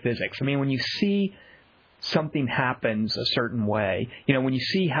of good physics. I mean, when you see something happens a certain way, when you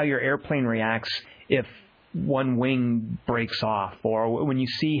see how your airplane reacts if one wing breaks off, or when you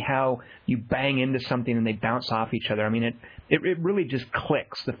see how you bang into something and they bounce off each other, I mean, it really just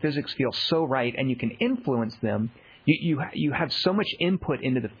clicks. The physics feel so right, and you can influence them. You have so much input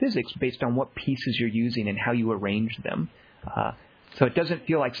into the physics based on what pieces you're using and how you arrange them. So it doesn't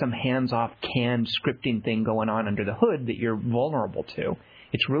feel like some hands-off canned scripting thing going on under the hood that you're vulnerable to.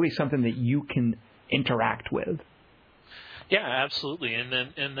 It's really something that you can interact with. Yeah, absolutely. And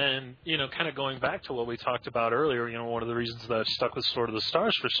then kind of going back to what we talked about earlier, one of the reasons that I've stuck with Sword of the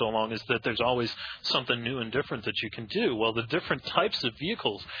Stars for so long is that there's always something new and different that you can do. Well, the different types of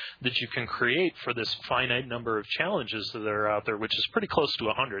vehicles that you can create for this finite number of challenges that are out there, which is pretty close to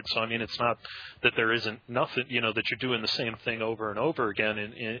 100. So, I mean, it's not that there isn't nothing, that you're doing the same thing over and over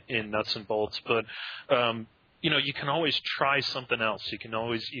again in nuts and bolts, but you can always try something else. You can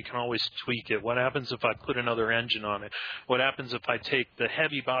always tweak it. What happens if I put another engine on it? What happens if I take the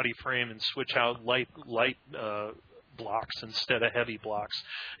heavy body frame and switch out light blocks instead of heavy blocks?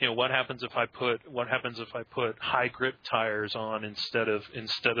 What happens if I put high grip tires on instead of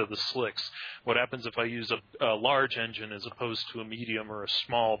the slicks? What happens if I use a large engine as opposed to a medium or a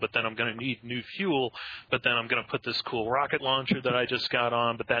small? But then I'm going to need new fuel. But then I'm going to put this cool rocket launcher that I just got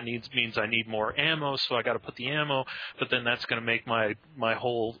on. But that means I need more ammo, so I got to put the ammo. But then that's going to make my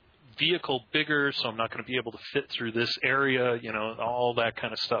whole vehicle bigger, so I'm not going to be able to fit through this area, all that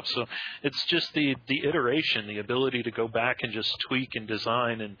kind of stuff. So it's just the iteration, the ability to go back and just tweak and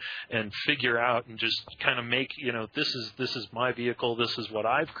design and figure out and just kind of make, this is my vehicle, this is what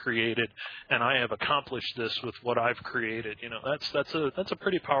I've created, and I have accomplished this with what I've created. That's a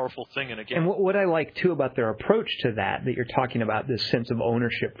pretty powerful thing in a game. And what I like too about their approach to that you're talking about, this sense of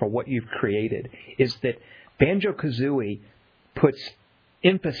ownership for what you've created, is that Banjo-Kazooie puts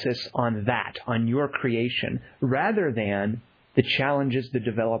emphasis on that, on your creation, rather than the challenges the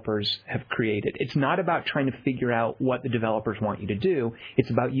developers have created. It's not about trying to figure out what the developers want you to do. It's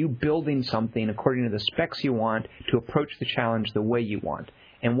about you building something according to the specs you want to approach the challenge the way you want.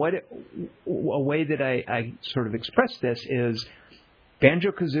 And a way that I sort of express this is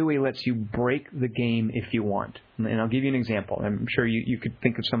Banjo-Kazooie lets you break the game if you want. And I'll give you an example. I'm sure you could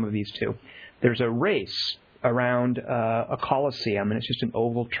think of some of these too. There's a race around a coliseum, and it's just an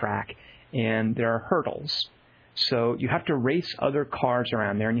oval track, and there are hurdles. So you have to race other cars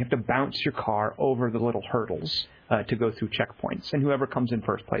around there, and you have to bounce your car over the little hurdles to go through checkpoints, and whoever comes in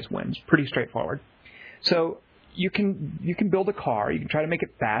first place wins. Pretty straightforward. So you can build a car, you can try to make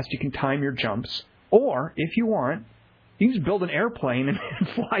it fast, you can time your jumps, or if you want, you can just build an airplane and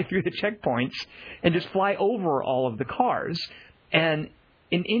fly through the checkpoints and just fly over all of the cars. And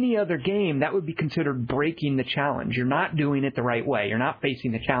in any other game, that would be considered breaking the challenge. You're not doing it the right way. You're not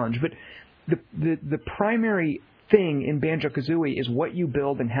facing the challenge. But the primary thing in Banjo-Kazooie is what you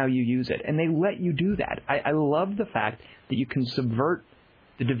build and how you use it. And they let you do that. I love the fact that you can subvert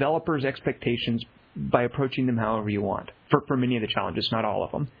the developers' expectations by approaching them however you want for many of the challenges, not all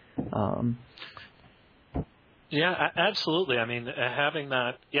of them. Yeah, absolutely. I mean, having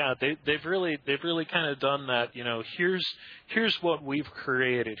that, they've really kind of done that. Here's what we've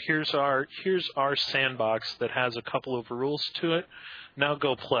created. Here's our sandbox that has a couple of rules to it. Now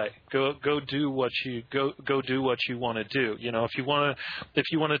go play. Go do what you want to do. If you want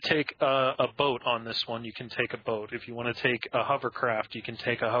to take a boat on this one, you can take a boat. If you want to take a hovercraft, you can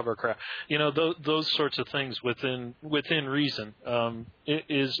take a hovercraft. Those sorts of things within reason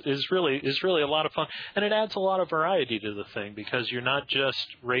is really a lot of fun, and it adds a lot of variety to the thing because you're not just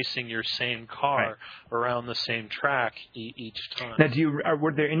racing your same car around the same track each time. Now,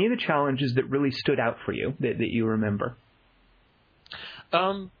 were there any of the challenges that really stood out for you that you remember?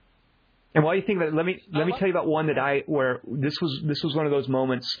 And while you think about it, let me tell you about one where this was one of those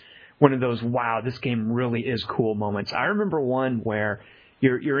moments, one of those wow, this game really is cool moments. I remember one where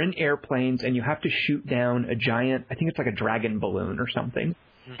you're in airplanes and you have to shoot down a giant, I think it's like a dragon balloon or something,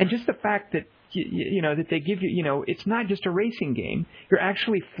 and just the fact that that they give you, it's not just a racing game. You're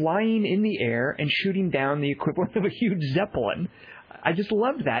actually flying in the air and shooting down the equivalent of a huge Zeppelin. I just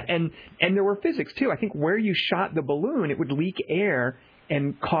loved that, and there were physics too. I think where you shot the balloon, it would leak air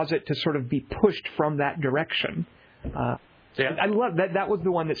and cause it to sort of be pushed from that direction. I love that. That was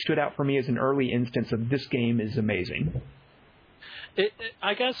the one that stood out for me as an early instance of this game is amazing.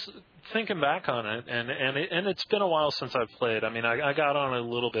 I guess thinking back on it, and it's been a while since I've played. I mean, I got on a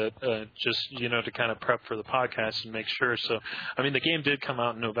little bit just to kind of prep for the podcast and make sure. So, I mean, the game did come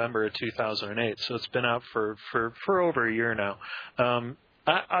out in November of 2008, so it's been out for over a year now.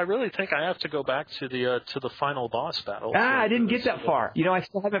 I really think I have to go back to the final boss battle. I didn't get that far. I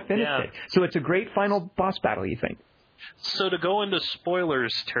still haven't finished it. So it's a great final boss battle, you think? So to go into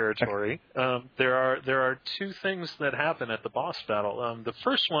spoilers territory, there are two things that happen at the boss battle. The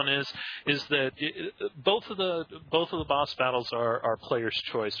first one is that both of the boss battles are player's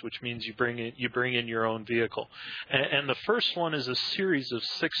choice, which means you bring in your own vehicle, and the first one is a series of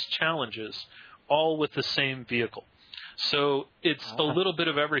 6 challenges, all with the same vehicle. So it's a little bit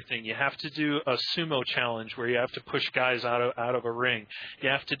of everything. You have to do a sumo challenge where you have to push guys out of a ring. You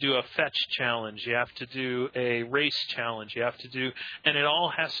have to do a fetch challenge. You have to do a race challenge. You have to do, and it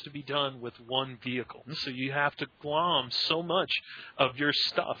all has to be done with one vehicle. So you have to glom so much of your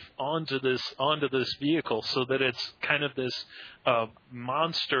stuff onto this vehicle so that it's kind of this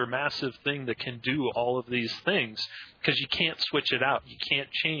monster, massive thing that can do all of these things, because you can't switch it out. You can't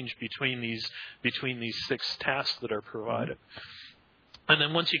change between these 6 tasks that are provided. And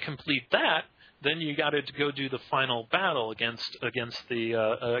then once you complete that, then you got to go do the final battle against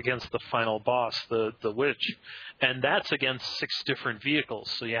the final boss, the witch, and that's against 6 different vehicles.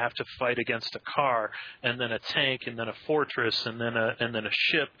 So you have to fight against a car, and then a tank, and then a fortress, and then a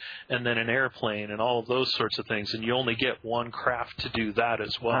ship, and then an airplane, and all of those sorts of things. And you only get one craft to do that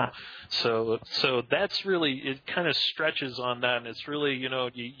as well. So that's really, it kind of stretches on that, and it's really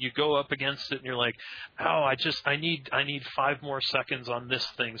you go up against it, and you're like, I need 5 more seconds on this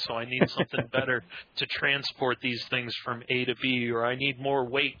thing, so I need something better to transport these things from A to B, or I need more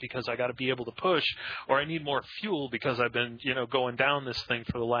weight because I got to be able to push, or I need more fuel because I've been going down this thing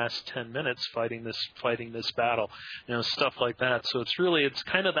for the last 10 minutes fighting this battle, stuff like that. So it's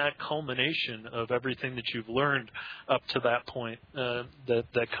kind of that culmination of everything that you've learned up to that point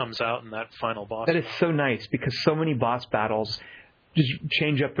that comes out in that final boss. That is so nice, because so many boss battles just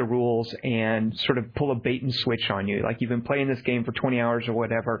change up the rules and sort of pull a bait and switch on you. Like, you've been playing this game for 20 hours or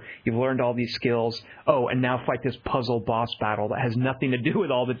whatever, you've learned all these skills, and now fight this puzzle boss battle that has nothing to do with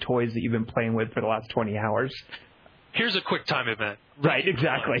all the toys that you've been playing with for the last 20 hours. Here's a quick time event. Right,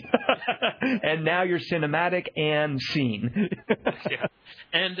 exactly. And now you're cinematic and scene. Yeah.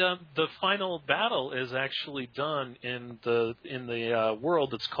 And the final battle is actually done in the world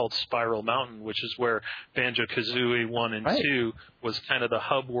that's called Spiral Mountain, which is where Banjo-Kazooie 1 and 2 was kind of the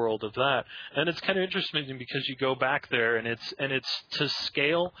hub world of that. And it's kind of interesting because you go back there, and it's to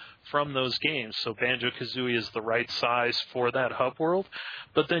scale from those games. So Banjo-Kazooie is the right size for that hub world,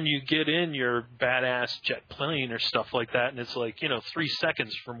 but then you get in your badass jet plane or stuff like that, and it's like 3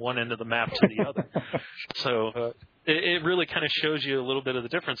 seconds from one end of the map to the other. So it really kind of shows you a little bit of the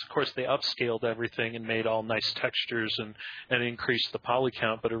difference. Of course, they upscaled everything and made all nice textures and increased the poly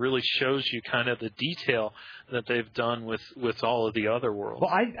count, but it really shows you kind of the detail that they've done with all of the other worlds.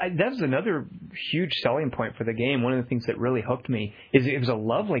 Well, that was another huge selling point for the game. One of the things that really hooked me is it was a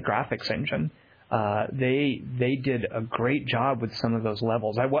lovely graphics engine. They did a great job with some of those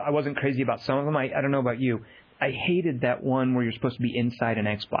levels. I wasn't crazy about some of them. I don't know about you. I hated that one where you're supposed to be inside an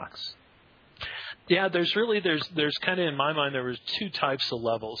Xbox. Yeah, there's kind of, in my mind, there was 2 types of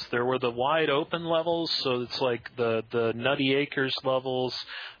levels. There were the wide open levels, so it's like the Nutty Acres levels,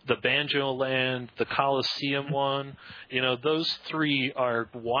 the Banjo Land, the Coliseum one. Those 3 are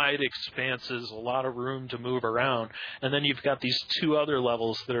wide expanses, a lot of room to move around. And then you've got these 2 other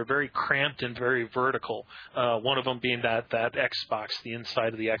levels that are very cramped and very vertical. One of them being that Xbox, the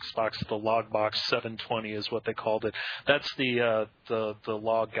inside of the Xbox, the Logbox 720 is what they called it. That's the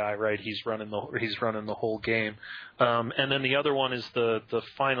log guy, right? He's running the whole game. And then the other one is the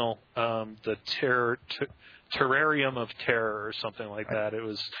final, the Terrarium of Terror or something like that. It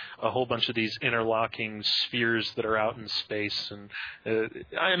was a whole bunch of these interlocking spheres that are out in space, and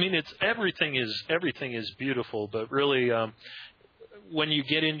I mean, everything is beautiful, but really, when you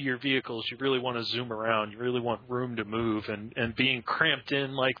get into your vehicles, you really want to zoom around. You really want room to move, and being cramped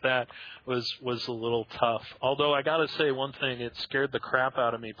in like that was a little tough. Although I got to say one thing, it scared the crap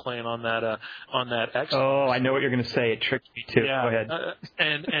out of me playing on that Xbox. Oh, I know what you're going to say. It tricked me too. Yeah. Go ahead.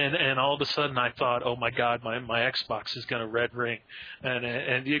 And all of a sudden I thought, oh my God, my Xbox is going to red ring,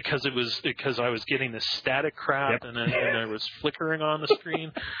 and because I was getting this static crap, and there was flickering on the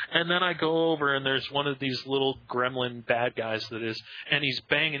screen, and then I go over and there's one of these little gremlin bad guys that is and he's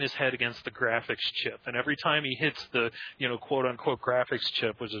banging his head against the graphics chip. And every time he hits the, quote unquote graphics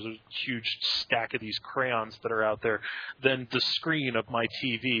chip, which is a huge stack of these crayons that are out there, then the screen of my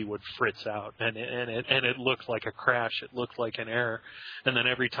TV would fritz out, and it looked like a crash. It looked like an error. And then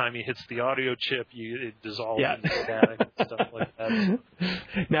every time he hits the audio chip, it dissolves into static and stuff like that.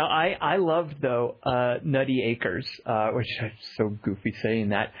 Now, I loved, though, Nutty Acres, which I'm so goofy saying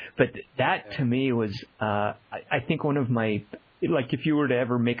that, but that to me was, I think, one of my, like, if you were to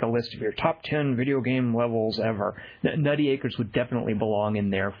ever make a list of your top 10 video game levels ever, Nutty Acres would definitely belong in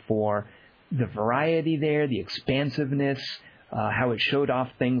there for the variety there, the expansiveness, how it showed off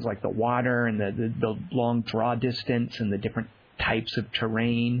things like the water and the long draw distance and the different types of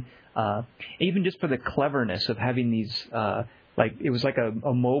terrain, even just for the cleverness of having these, like, it was like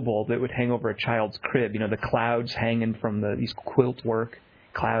a mobile that would hang over a child's crib, the clouds hanging from these quilt work,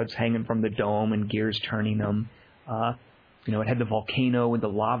 clouds hanging from the dome and gears turning them. It had the volcano with the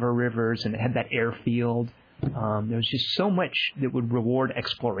lava rivers, and it had that airfield. There was just so much that would reward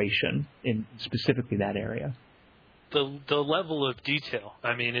exploration in specifically that area. The level of detail.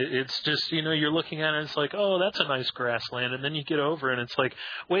 I mean, it's just, you're looking at it, it's like, oh, that's a nice grassland. And then you get over and it's like,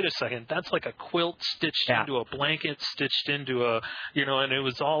 wait a second, that's like a quilt stitched into a blanket, stitched into a, and it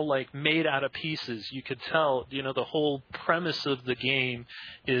was all like made out of pieces. You could tell, the whole premise of the game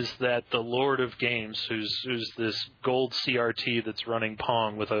is that the Lord of Games, who's this gold CRT that's running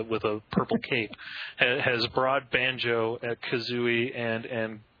Pong with a purple cape, has brought Banjo, Kazooie,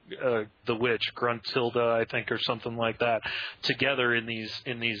 and the witch Gruntilda, I think, or something like that, together in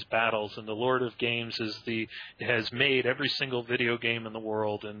these battles. And the Lord of Games has made every single video game in the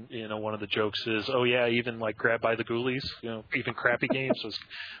world. And one of the jokes is, oh yeah, even like Grab by the Ghoulies, even crappy games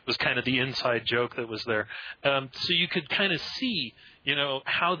was kind of the inside joke that was there. So you could kind of see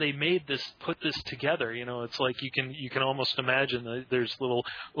how they put this together. It's like you can almost imagine that there's little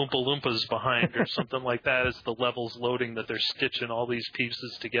Oompa Loompas behind or something like that as the level's loading, that they're stitching all these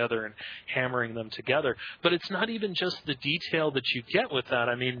pieces together and hammering them together. But it's not even just the detail that you get with that.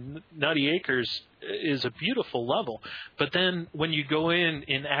 I mean, Nutty Acres is a beautiful level, but then when you go in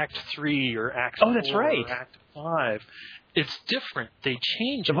Act 3 or Act 4 that's right. or Act 5, it's different. They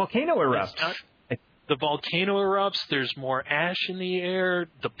change. The volcano erupts. The volcano erupts, there's more ash in the air,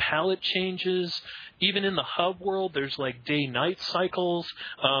 the palette changes. Even in the hub world, there's like day-night cycles.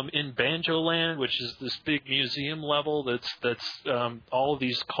 In Banjo Land, which is this big museum level that's all of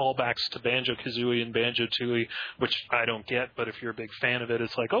these callbacks to Banjo-Kazooie and Banjo-Tooie, which I don't get, but if you're a big fan of it,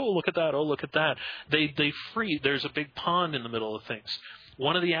 it's like, oh, look at that, oh, look at that. They freeze. There's a big pond in the middle of things.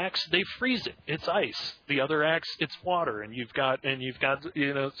 One of the acts, they freeze it. It's ice. The other acts, it's water, and you've got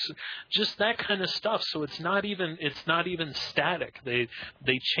just that kind of stuff. So it's not even static. They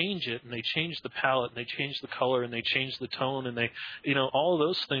change it, and they change the palette, and they change the color, and they change the tone, and they all of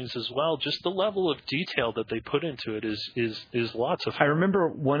those things as well. Just the level of detail that they put into it is lots of fun. I remember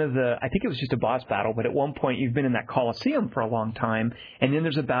I think it was just a boss battle, but at one point you've been in that Coliseum for a long time, and then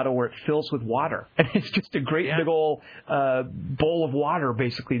there's a battle where it fills with water, and it's just a great big old bowl of water,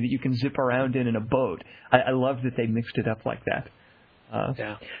 basically, that you can zip around in a boat. I love that they mixed it up like that.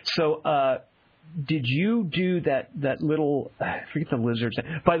 So did you do that little, I forget the lizard's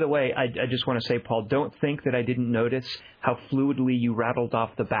name. By the way, I just want to say, Paul, don't think that I didn't notice how fluidly you rattled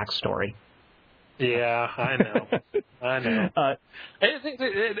off the backstory. Yeah, I know. I know.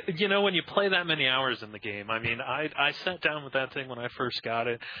 When you play that many hours in the game, I mean, I sat down with that thing when I first got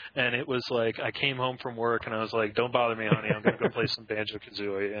it, and it was like I came home from work, and I was like, don't bother me, honey, I'm going to go play some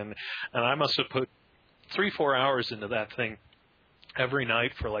Banjo-Kazooie. And I must have put 3-4 hours into that thing every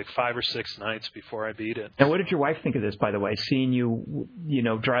night for like 5 or 6 nights before I beat it. And what did your wife think of this, by the way, seeing you,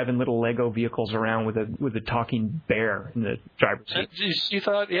 driving little Lego vehicles around with a talking bear in the driver's seat? She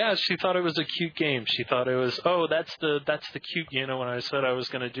thought it was a cute game. She thought it was, that's the cute, when I said I was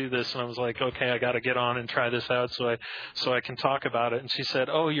going to do this, and I was like, okay, I got to get on and try this out so I can talk about it. And she said,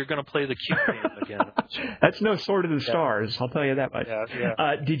 oh, you're going to play the cute game again. That's no Sword of the Stars, I'll tell you that much.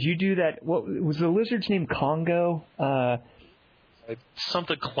 Yeah. Did you do that? What was the lizard's name? Congo?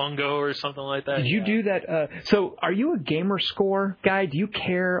 Something Klungo or something like that. Did you do that? So are you a gamer score guy? Do you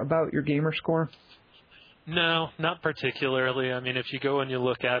care about your gamer score? No, not particularly. I mean, if you go and you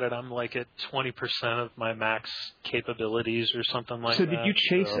look at it, I'm like at 20% of my max capabilities or something like that. So did you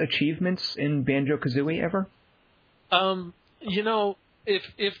chase achievements in Banjo-Kazooie ever?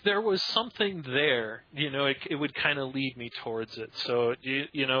 If there was something there, it would kind of lead me towards it. So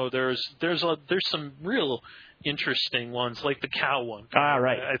there's some real interesting ones, like the cow one.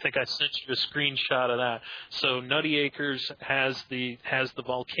 Right. I think I sent you a screenshot of that. So Nutty Acres has the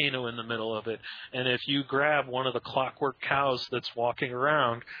volcano in the middle of it, and if you grab one of the clockwork cows that's walking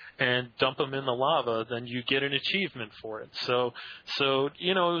around and dump them in the lava, then you get an achievement for it. So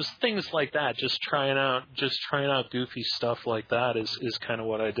it was things like that. Just trying out goofy stuff like that is kind of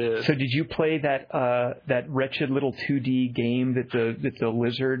what I did. So did you play that wretched little 2D game that the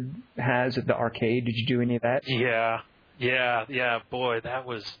Lizard has at the arcade? Did you do any of that? Yeah, boy,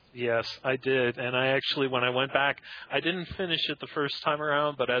 yes, I did. And I actually, when I went back, I didn't finish it the first time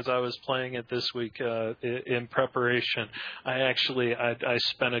around, but as I was playing it this week in preparation, I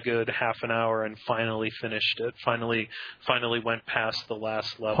spent a good half an hour and finally finished it. Finally went past the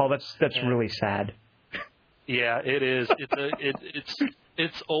last level. Oh, that's really sad. Yeah, it is.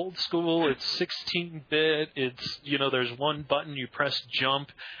 It's old school. It's 16-bit. It's, there's one button, you press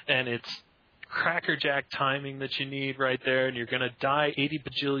jump, and it's crackerjack timing that you need right there, and you're going to die 80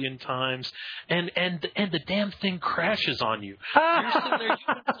 bajillion times, and the damn thing crashes on you. You're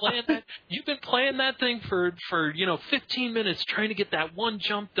sitting there, you've been playing that thing for 15 minutes trying to get that one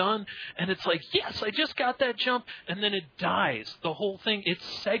jump done, and it's like, yes, I just got that jump, and then it dies. The whole thing, it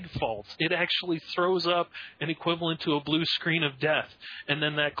seg faults. It actually throws up an equivalent to a blue screen of death, and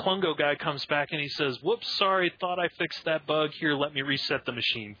then that Klungo guy comes back and he says, whoops, sorry, thought I fixed that bug. Here, let me reset the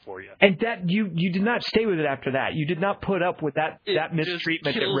machine for you. And that you did not stay with it after that. You did not put up with that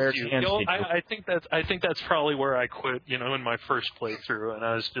mistreatment that Rare Chance did. I think that's probably where I quit, in my first playthrough, and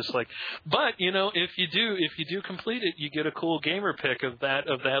I was just like, but if you do complete it, you get a cool gamer pick of that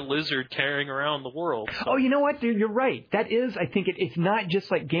lizard carrying around the world. So. Oh, you know what, dude? You're right. That is, I think it's not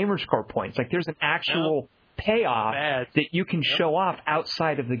just like gamer score points. Like there's an actual payoff that you can show off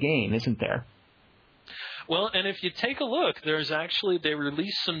outside of the game, isn't there? Well, and if you take a look, they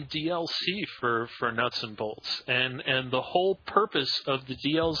released some DLC for Nuts and Bolts, and the whole purpose of the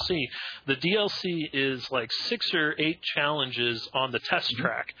DLC is like 6 or 8 challenges on the test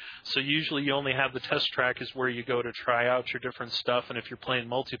track. So usually you only have the test track is where you go to try out your different stuff, and if you're playing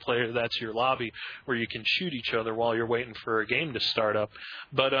multiplayer, that's your lobby where you can shoot each other while you're waiting for a game to start up.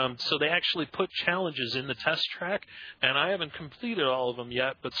 But so they actually put challenges in the test track, and I haven't completed all of them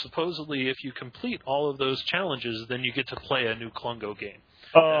yet, but supposedly if you complete all of those challenges, then you get to play a new Klungo game.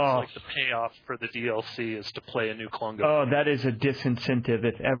 That's like the payoff for the DLC is to play a new Klungo game. Oh, that is a disincentive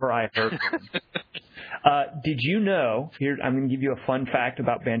if ever I heard one. Did you know, here I'm going to give you a fun fact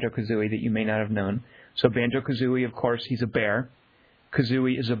about Banjo-Kazooie that you may not have known. So Banjo-Kazooie, of course, he's a bear.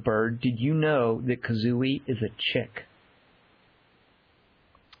 Kazooie is a bird. Did you know that Kazooie is a chick?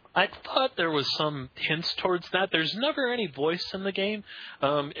 I thought there was some hints towards that. There's never any voice in the game.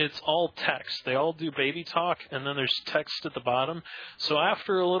 It's all text. They all do baby talk, and then there's text at the bottom. So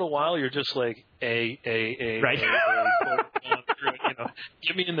after a little while, you're just like, right.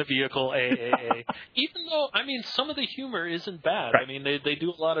 Get me in the vehicle, Even though, some of the humor isn't bad. Right. They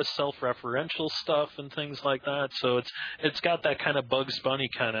do a lot of self-referential stuff and things like that. So it's got that kind of Bugs Bunny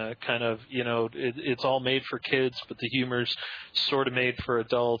kind of it's all made for kids, but the humor's sort of made for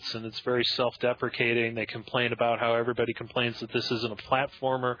adults, and it's very self-deprecating. They complain about how everybody complains that this isn't a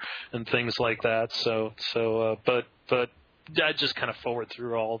platformer and things like that. But I just kind of forward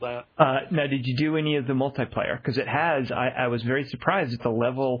through all that. Now, did you do any of the multiplayer? Because it has. I was very surprised at the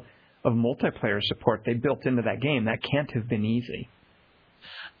level of multiplayer support they built into that game. That can't have been easy.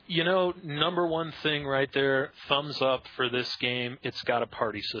 Number one thing right there, thumbs up for this game, it's got a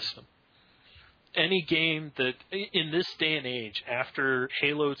party system. Any game that, in this day and age, after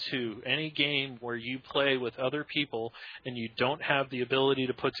Halo 2, any game where you play with other people and you don't have the ability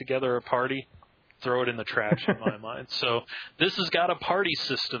to put together a party, throw it in the trash in my mind. So this has got a party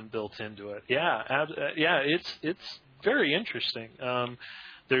system built into it. It's very interesting.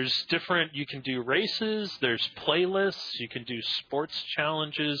 There's you can do races, there's playlists, you can do sports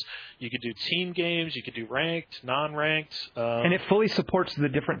challenges, you can do team games, you can do ranked, non-ranked. And it fully supports the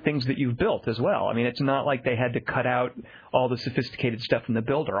different things that you've built as well. It's not like they had to cut out all the sophisticated stuff in the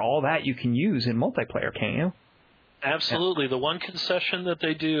builder. All that you can use in multiplayer, can't you? Absolutely. The one concession that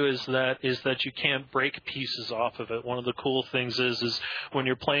they do is that you can't break pieces off of it. One of the cool things is when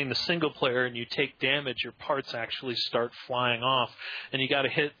you're playing the single player and you take damage, your parts actually start flying off, and you got to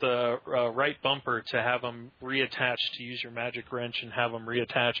hit the right bumper to have them reattach, to use your magic wrench and have them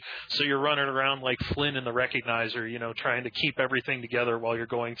reattach. So you're running around like Flynn in the Recognizer, trying to keep everything together while you're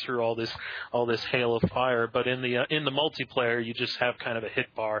going through all this hail of fire. But in the multiplayer, you just have kind of a hit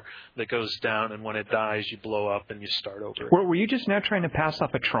bar that goes down, and when it dies, you blow up and you start over. Were you just now trying to pass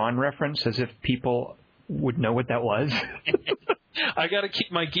off a Tron reference as if people would know what that was. I got to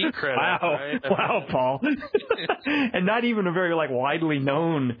keep my geek credit. Wow, right? Wow, Paul. And not even a very widely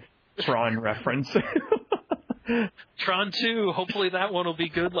known Tron reference. Tron 2, hopefully that one will be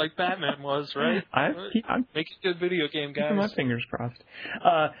good like Batman was, right? Make a good video game, guys. Keeping my fingers crossed.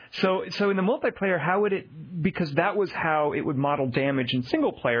 So in the multiplayer, how would it, because that was how it would model damage in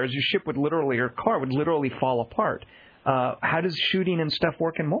single player, as your ship would literally, your car would literally fall apart. How does shooting and stuff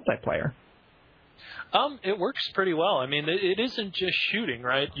work in multiplayer? It works pretty well. I mean, it isn't just shooting,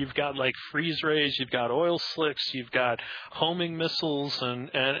 right? You've got freeze rays, you've got oil slicks, you've got homing missiles, and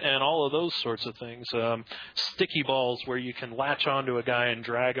all of those sorts of things. Sticky balls where you can latch onto a guy and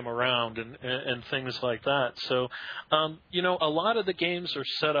drag him around, and things like that. So, a lot of the games are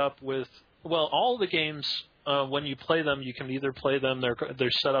set up with, all the games. When you play them, you can either play them,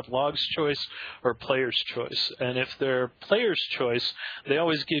 they're set up log's choice or player's choice. And if they're player's choice, they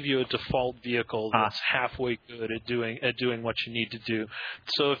always give you a default vehicle that's halfway good at doing what you need to do.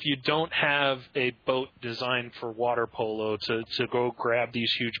 So if you don't have a boat designed for water polo to go grab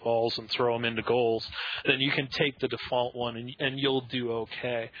these huge balls and throw them into goals, then you can take the default one and you'll do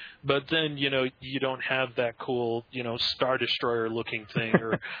okay. But then, you don't have that cool, Star Destroyer looking thing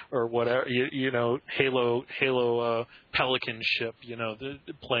or whatever, Halo Pelican ship,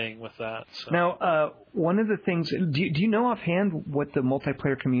 playing with that. So. Now, one of the things, do you know offhand what the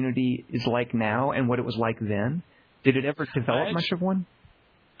multiplayer community is like now and what it was like then? Did it ever develop much of one?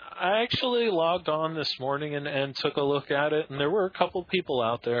 I actually logged on this morning and took a look at it, and there were a couple people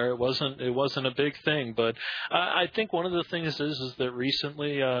out there. It wasn't a big thing, but I think one of the things is that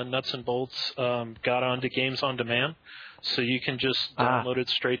recently Nuts and Bolts got onto Games on Demand, so you can just download it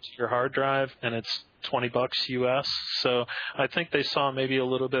straight to your hard drive, and it's $20 US. So I think they saw maybe a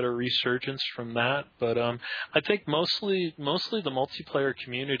little bit of resurgence from that, but I think mostly the multiplayer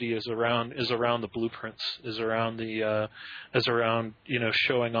community is around the blueprints, is around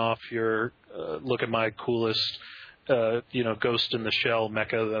showing off your look at my coolest Ghost in the Shell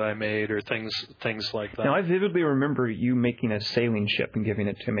mecha that I made, or things like that. Now, I vividly remember you making a sailing ship and giving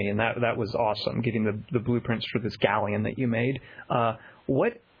it to me, and that was awesome, getting the blueprints for this galleon that you made.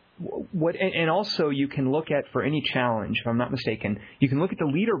 And also you can look at, for any challenge, if I'm not mistaken, you can look at the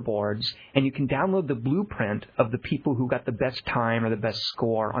leaderboards and you can download the blueprint of the people who got the best time or the best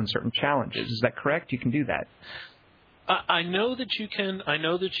score on certain challenges. Is that correct? You can do that. I know that you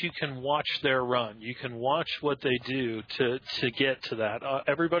can watch their run. You can watch what they do to get to that.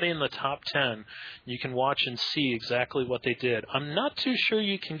 Everybody in the top 10, you can watch and see exactly what they did. I'm not too sure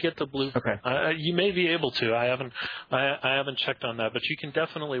you can get the blueprint. Okay. You may be able to. I haven't checked on that, but you can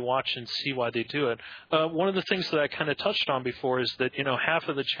definitely watch and see why they do it. One of the things that I kind of touched on before is that half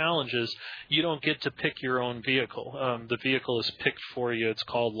of the challenges you don't get to pick your own vehicle. The vehicle is picked for you. It's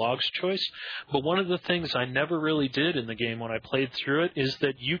called Log's Choice. But one of the things I never really did in the game when I played through it is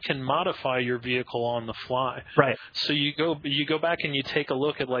that you can modify your vehicle on the fly. Right. So you go back and you take a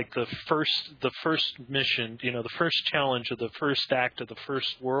look at the first mission, the first challenge of the first act of the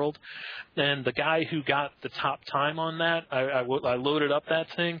first world, and the guy who got the top time on that, I loaded up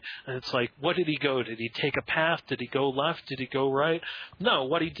that thing, and it's like, what did he go? Did he take a path? Did he go left? Did he go right? No,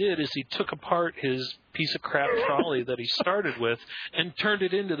 what he did is he took apart his piece of crap trolley that he started with and turned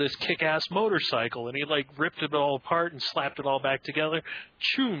it into this kick-ass motorcycle, and he ripped it all apart and slapped it all back together.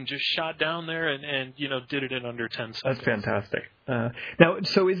 Choom, just shot down there and did it in under 10 seconds. That's fantastic. Now,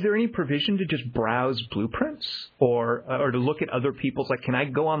 so is there any provision to just browse blueprints or to look at other people's? Can I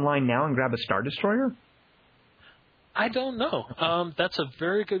go online now and grab a Star Destroyer? I don't know. That's a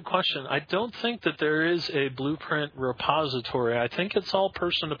very good question. I don't think that there is a blueprint repository. I think it's all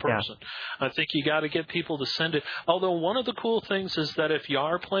person to person. Yeah. I think you got to get people to send it. Although one of the cool things is that if you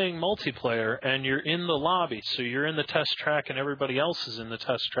are playing multiplayer and you're in the lobby, so you're in the test track and everybody else is in the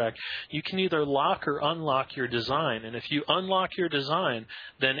test track, you can either lock or unlock your design. And if you unlock your design,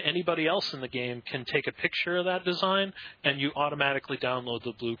 then anybody else in the game can take a picture of that design and you automatically download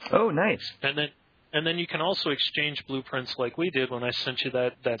the blueprint. Oh, nice. And then you can also exchange blueprints like we did when I sent you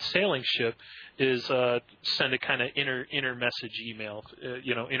that sailing ship, is send a kind of inner message email,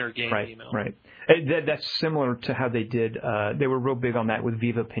 inner game email. Right. That's similar to how they did. They were real big on that with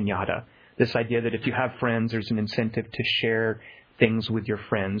Viva Pinata. This idea that if you have friends, there's an incentive to share things with your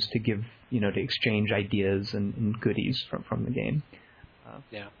friends, to give, to exchange ideas and goodies from the game.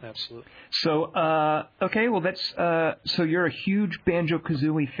 Yeah, absolutely. So, okay, well, so you're a huge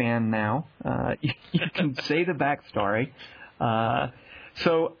Banjo-Kazooie fan now. You can say the backstory.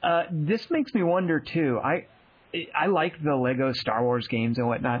 So this makes me wonder, too. I like the Lego Star Wars games and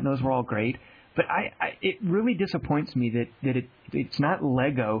whatnot, and those were all great. But it really disappoints me that it's not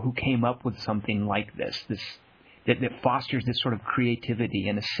Lego who came up with something like this that fosters this sort of creativity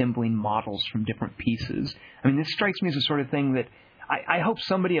and assembling models from different pieces. I mean, this strikes me as the sort of thing that I hope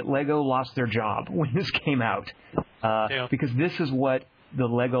somebody at Lego lost their job when this came out, because this is what the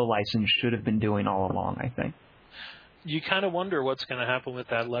Lego license should have been doing all along, I think. You kind of wonder what's going to happen with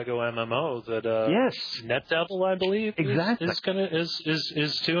that Lego MMO that yes. NetDevil, I believe, exactly.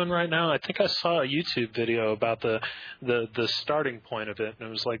 is doing right now. I think I saw a YouTube video about the starting point of it, and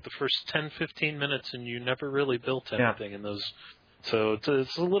it was like the first 10-15 minutes, and you never really built anything in those. So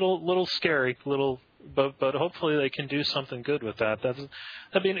it's a little scary, but hopefully they can do something good with that.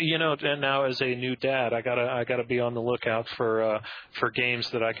 And now as a new dad, I gotta be on the lookout for games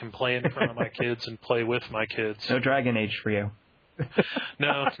that I can play in front of my kids and play with my kids. No Dragon Age for you.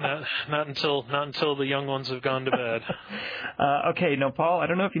 No, not until the young ones have gone to bed. Okay, now Paul, I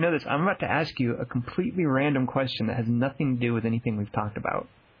don't know if you know this. I'm about to ask you a completely random question that has nothing to do with anything we've talked about.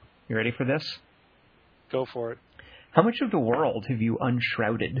 You ready for this? Go for it. How much of the world have you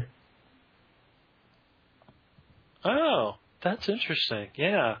unshrouded? Oh, that's interesting.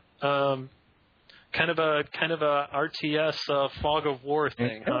 Yeah, kind of a RTS fog of war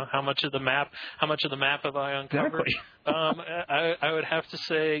thing. Huh? How much of the map have I uncovered? Exactly. I would have to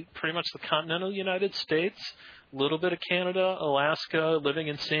say pretty much the continental United States, a little bit of Canada, Alaska, living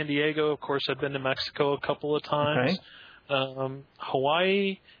in San Diego. Of course, I've been to Mexico a couple of times. Okay.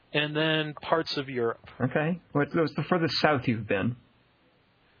 Hawaii, and then parts of Europe. Okay. What's the furthest south you've been?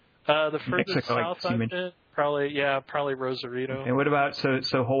 The furthest Mexico, south I've been, probably Rosarito. And what about so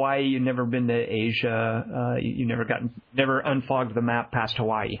Hawaii? You've never been to Asia. You never unfogged the map past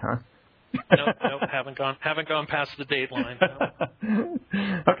Hawaii, huh? Nope, haven't gone past the date line. No.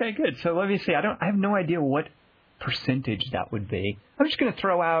 Okay, good. So let me see. I have no idea what percentage that would be. I'm just going to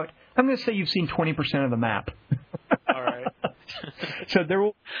throw out. I'm going to say you've seen 20% of the map. All right. So there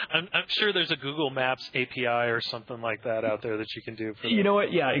will. I'm sure there's a Google Maps API or something like that out there that you can do. You know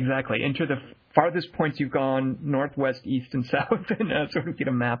what? Yeah, exactly. Enter the farthest points you've gone, northwest, east, and south, and sort of get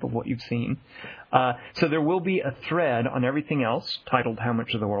a map of what you've seen. So there will be a thread on everything else titled "How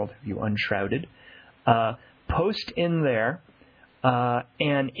Much of the World Have You Unshrouded?" Post in there,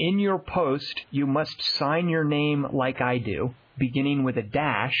 and in your post you must sign your name like I do, beginning with a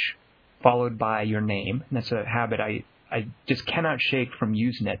dash followed by your name. And that's a habit I just cannot shake from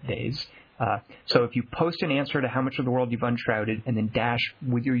Usenet days. So if you post an answer to how much of the world you've unshrouded and then dash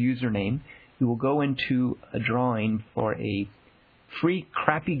with your username, you will go into a drawing for a free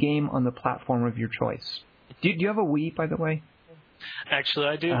crappy game on the platform of your choice. Do you have a Wii, by the way? Actually,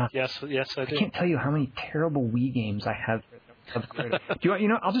 I do. Yes, I do. I can't tell you how many terrible Wii games I have.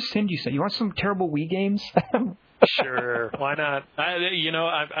 I'll just send you some. You want some terrible Wii games? Sure, why not?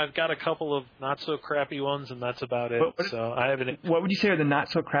 I've got a couple of not so crappy ones, and that's about it. So I haven't. What would you say are the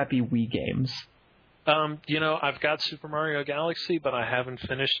not so crappy Wii games? I've got Super Mario Galaxy, but I haven't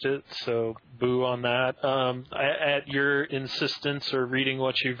finished it, so boo on that. At your insistence or reading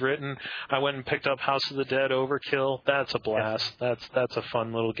what you've written, I went and picked up House of the Dead Overkill. That's a blast. Yes. That's a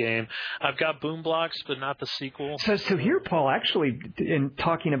fun little game. I've got Boom Blocks, but not the sequel. So here, Paul, actually, in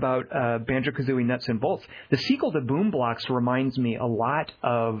talking about Banjo-Kazooie Nuts and Bolts, the sequel to Boom Blocks reminds me a lot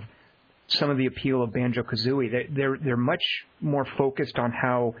of some of the appeal of Banjo-Kazooie. They're much more focused on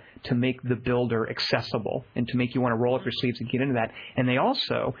how to make the builder accessible and to make you want to roll up your sleeves and get into that. And they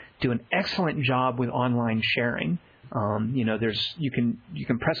also do an excellent job with online sharing. You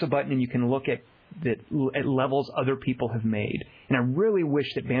can press a button and you can look at levels other people have made. And I really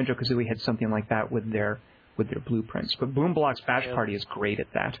wish that Banjo-Kazooie had something like that with their blueprints. But Boom Blocks Bash Party is great at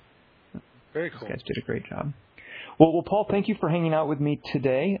that. Very cool. These guys did a great job. Well, Paul, thank you for hanging out with me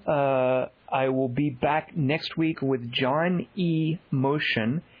today. I will be back next week with John E.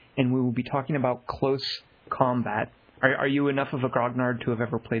 Motion, and we will be talking about close combat. Are you enough of a grognard to have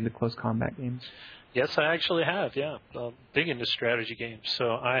ever played the close combat games? Yes, I actually have, yeah. Big into strategy games,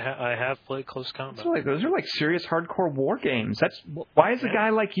 so I have played close combat. Those are like serious hardcore war games. Why is a guy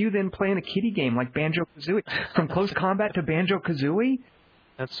like you then playing a kiddie game like Banjo-Kazooie? From close combat to Banjo-Kazooie?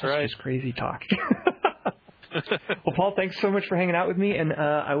 That's right. That's just crazy talk. Well, Paul, thanks so much for hanging out with me, and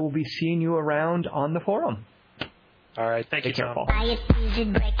I will be seeing you around on the forum. All right, thank you, Take care, Tom. Paul. Buy it, use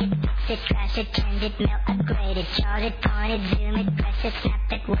it, break it, fix it, trash it, turn it, melt, upgrade it, chart it, point it, zoom it, press it,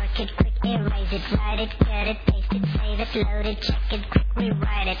 snap it, work it, quick erase erase it, write it, cut it, paste it, save it, load it, check it, quick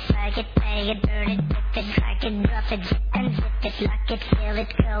rewrite it, plug it, pay it, burn it, rip it, drag it, drop it, zip and zip it, lock it, fill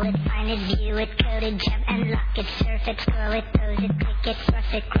it, curl it, find it, view it, code it, jump and lock it, surf it, scroll it, pose it, click it,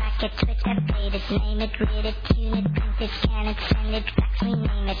 rough it, crack it, twist, update it, name it, read it, tune it, print it, scan it, send it, fax,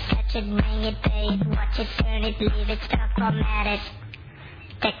 rename it, touch it, bring it, pay it, watch it, turn it, leave it, stop, format it.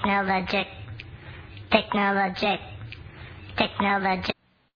 Technologic.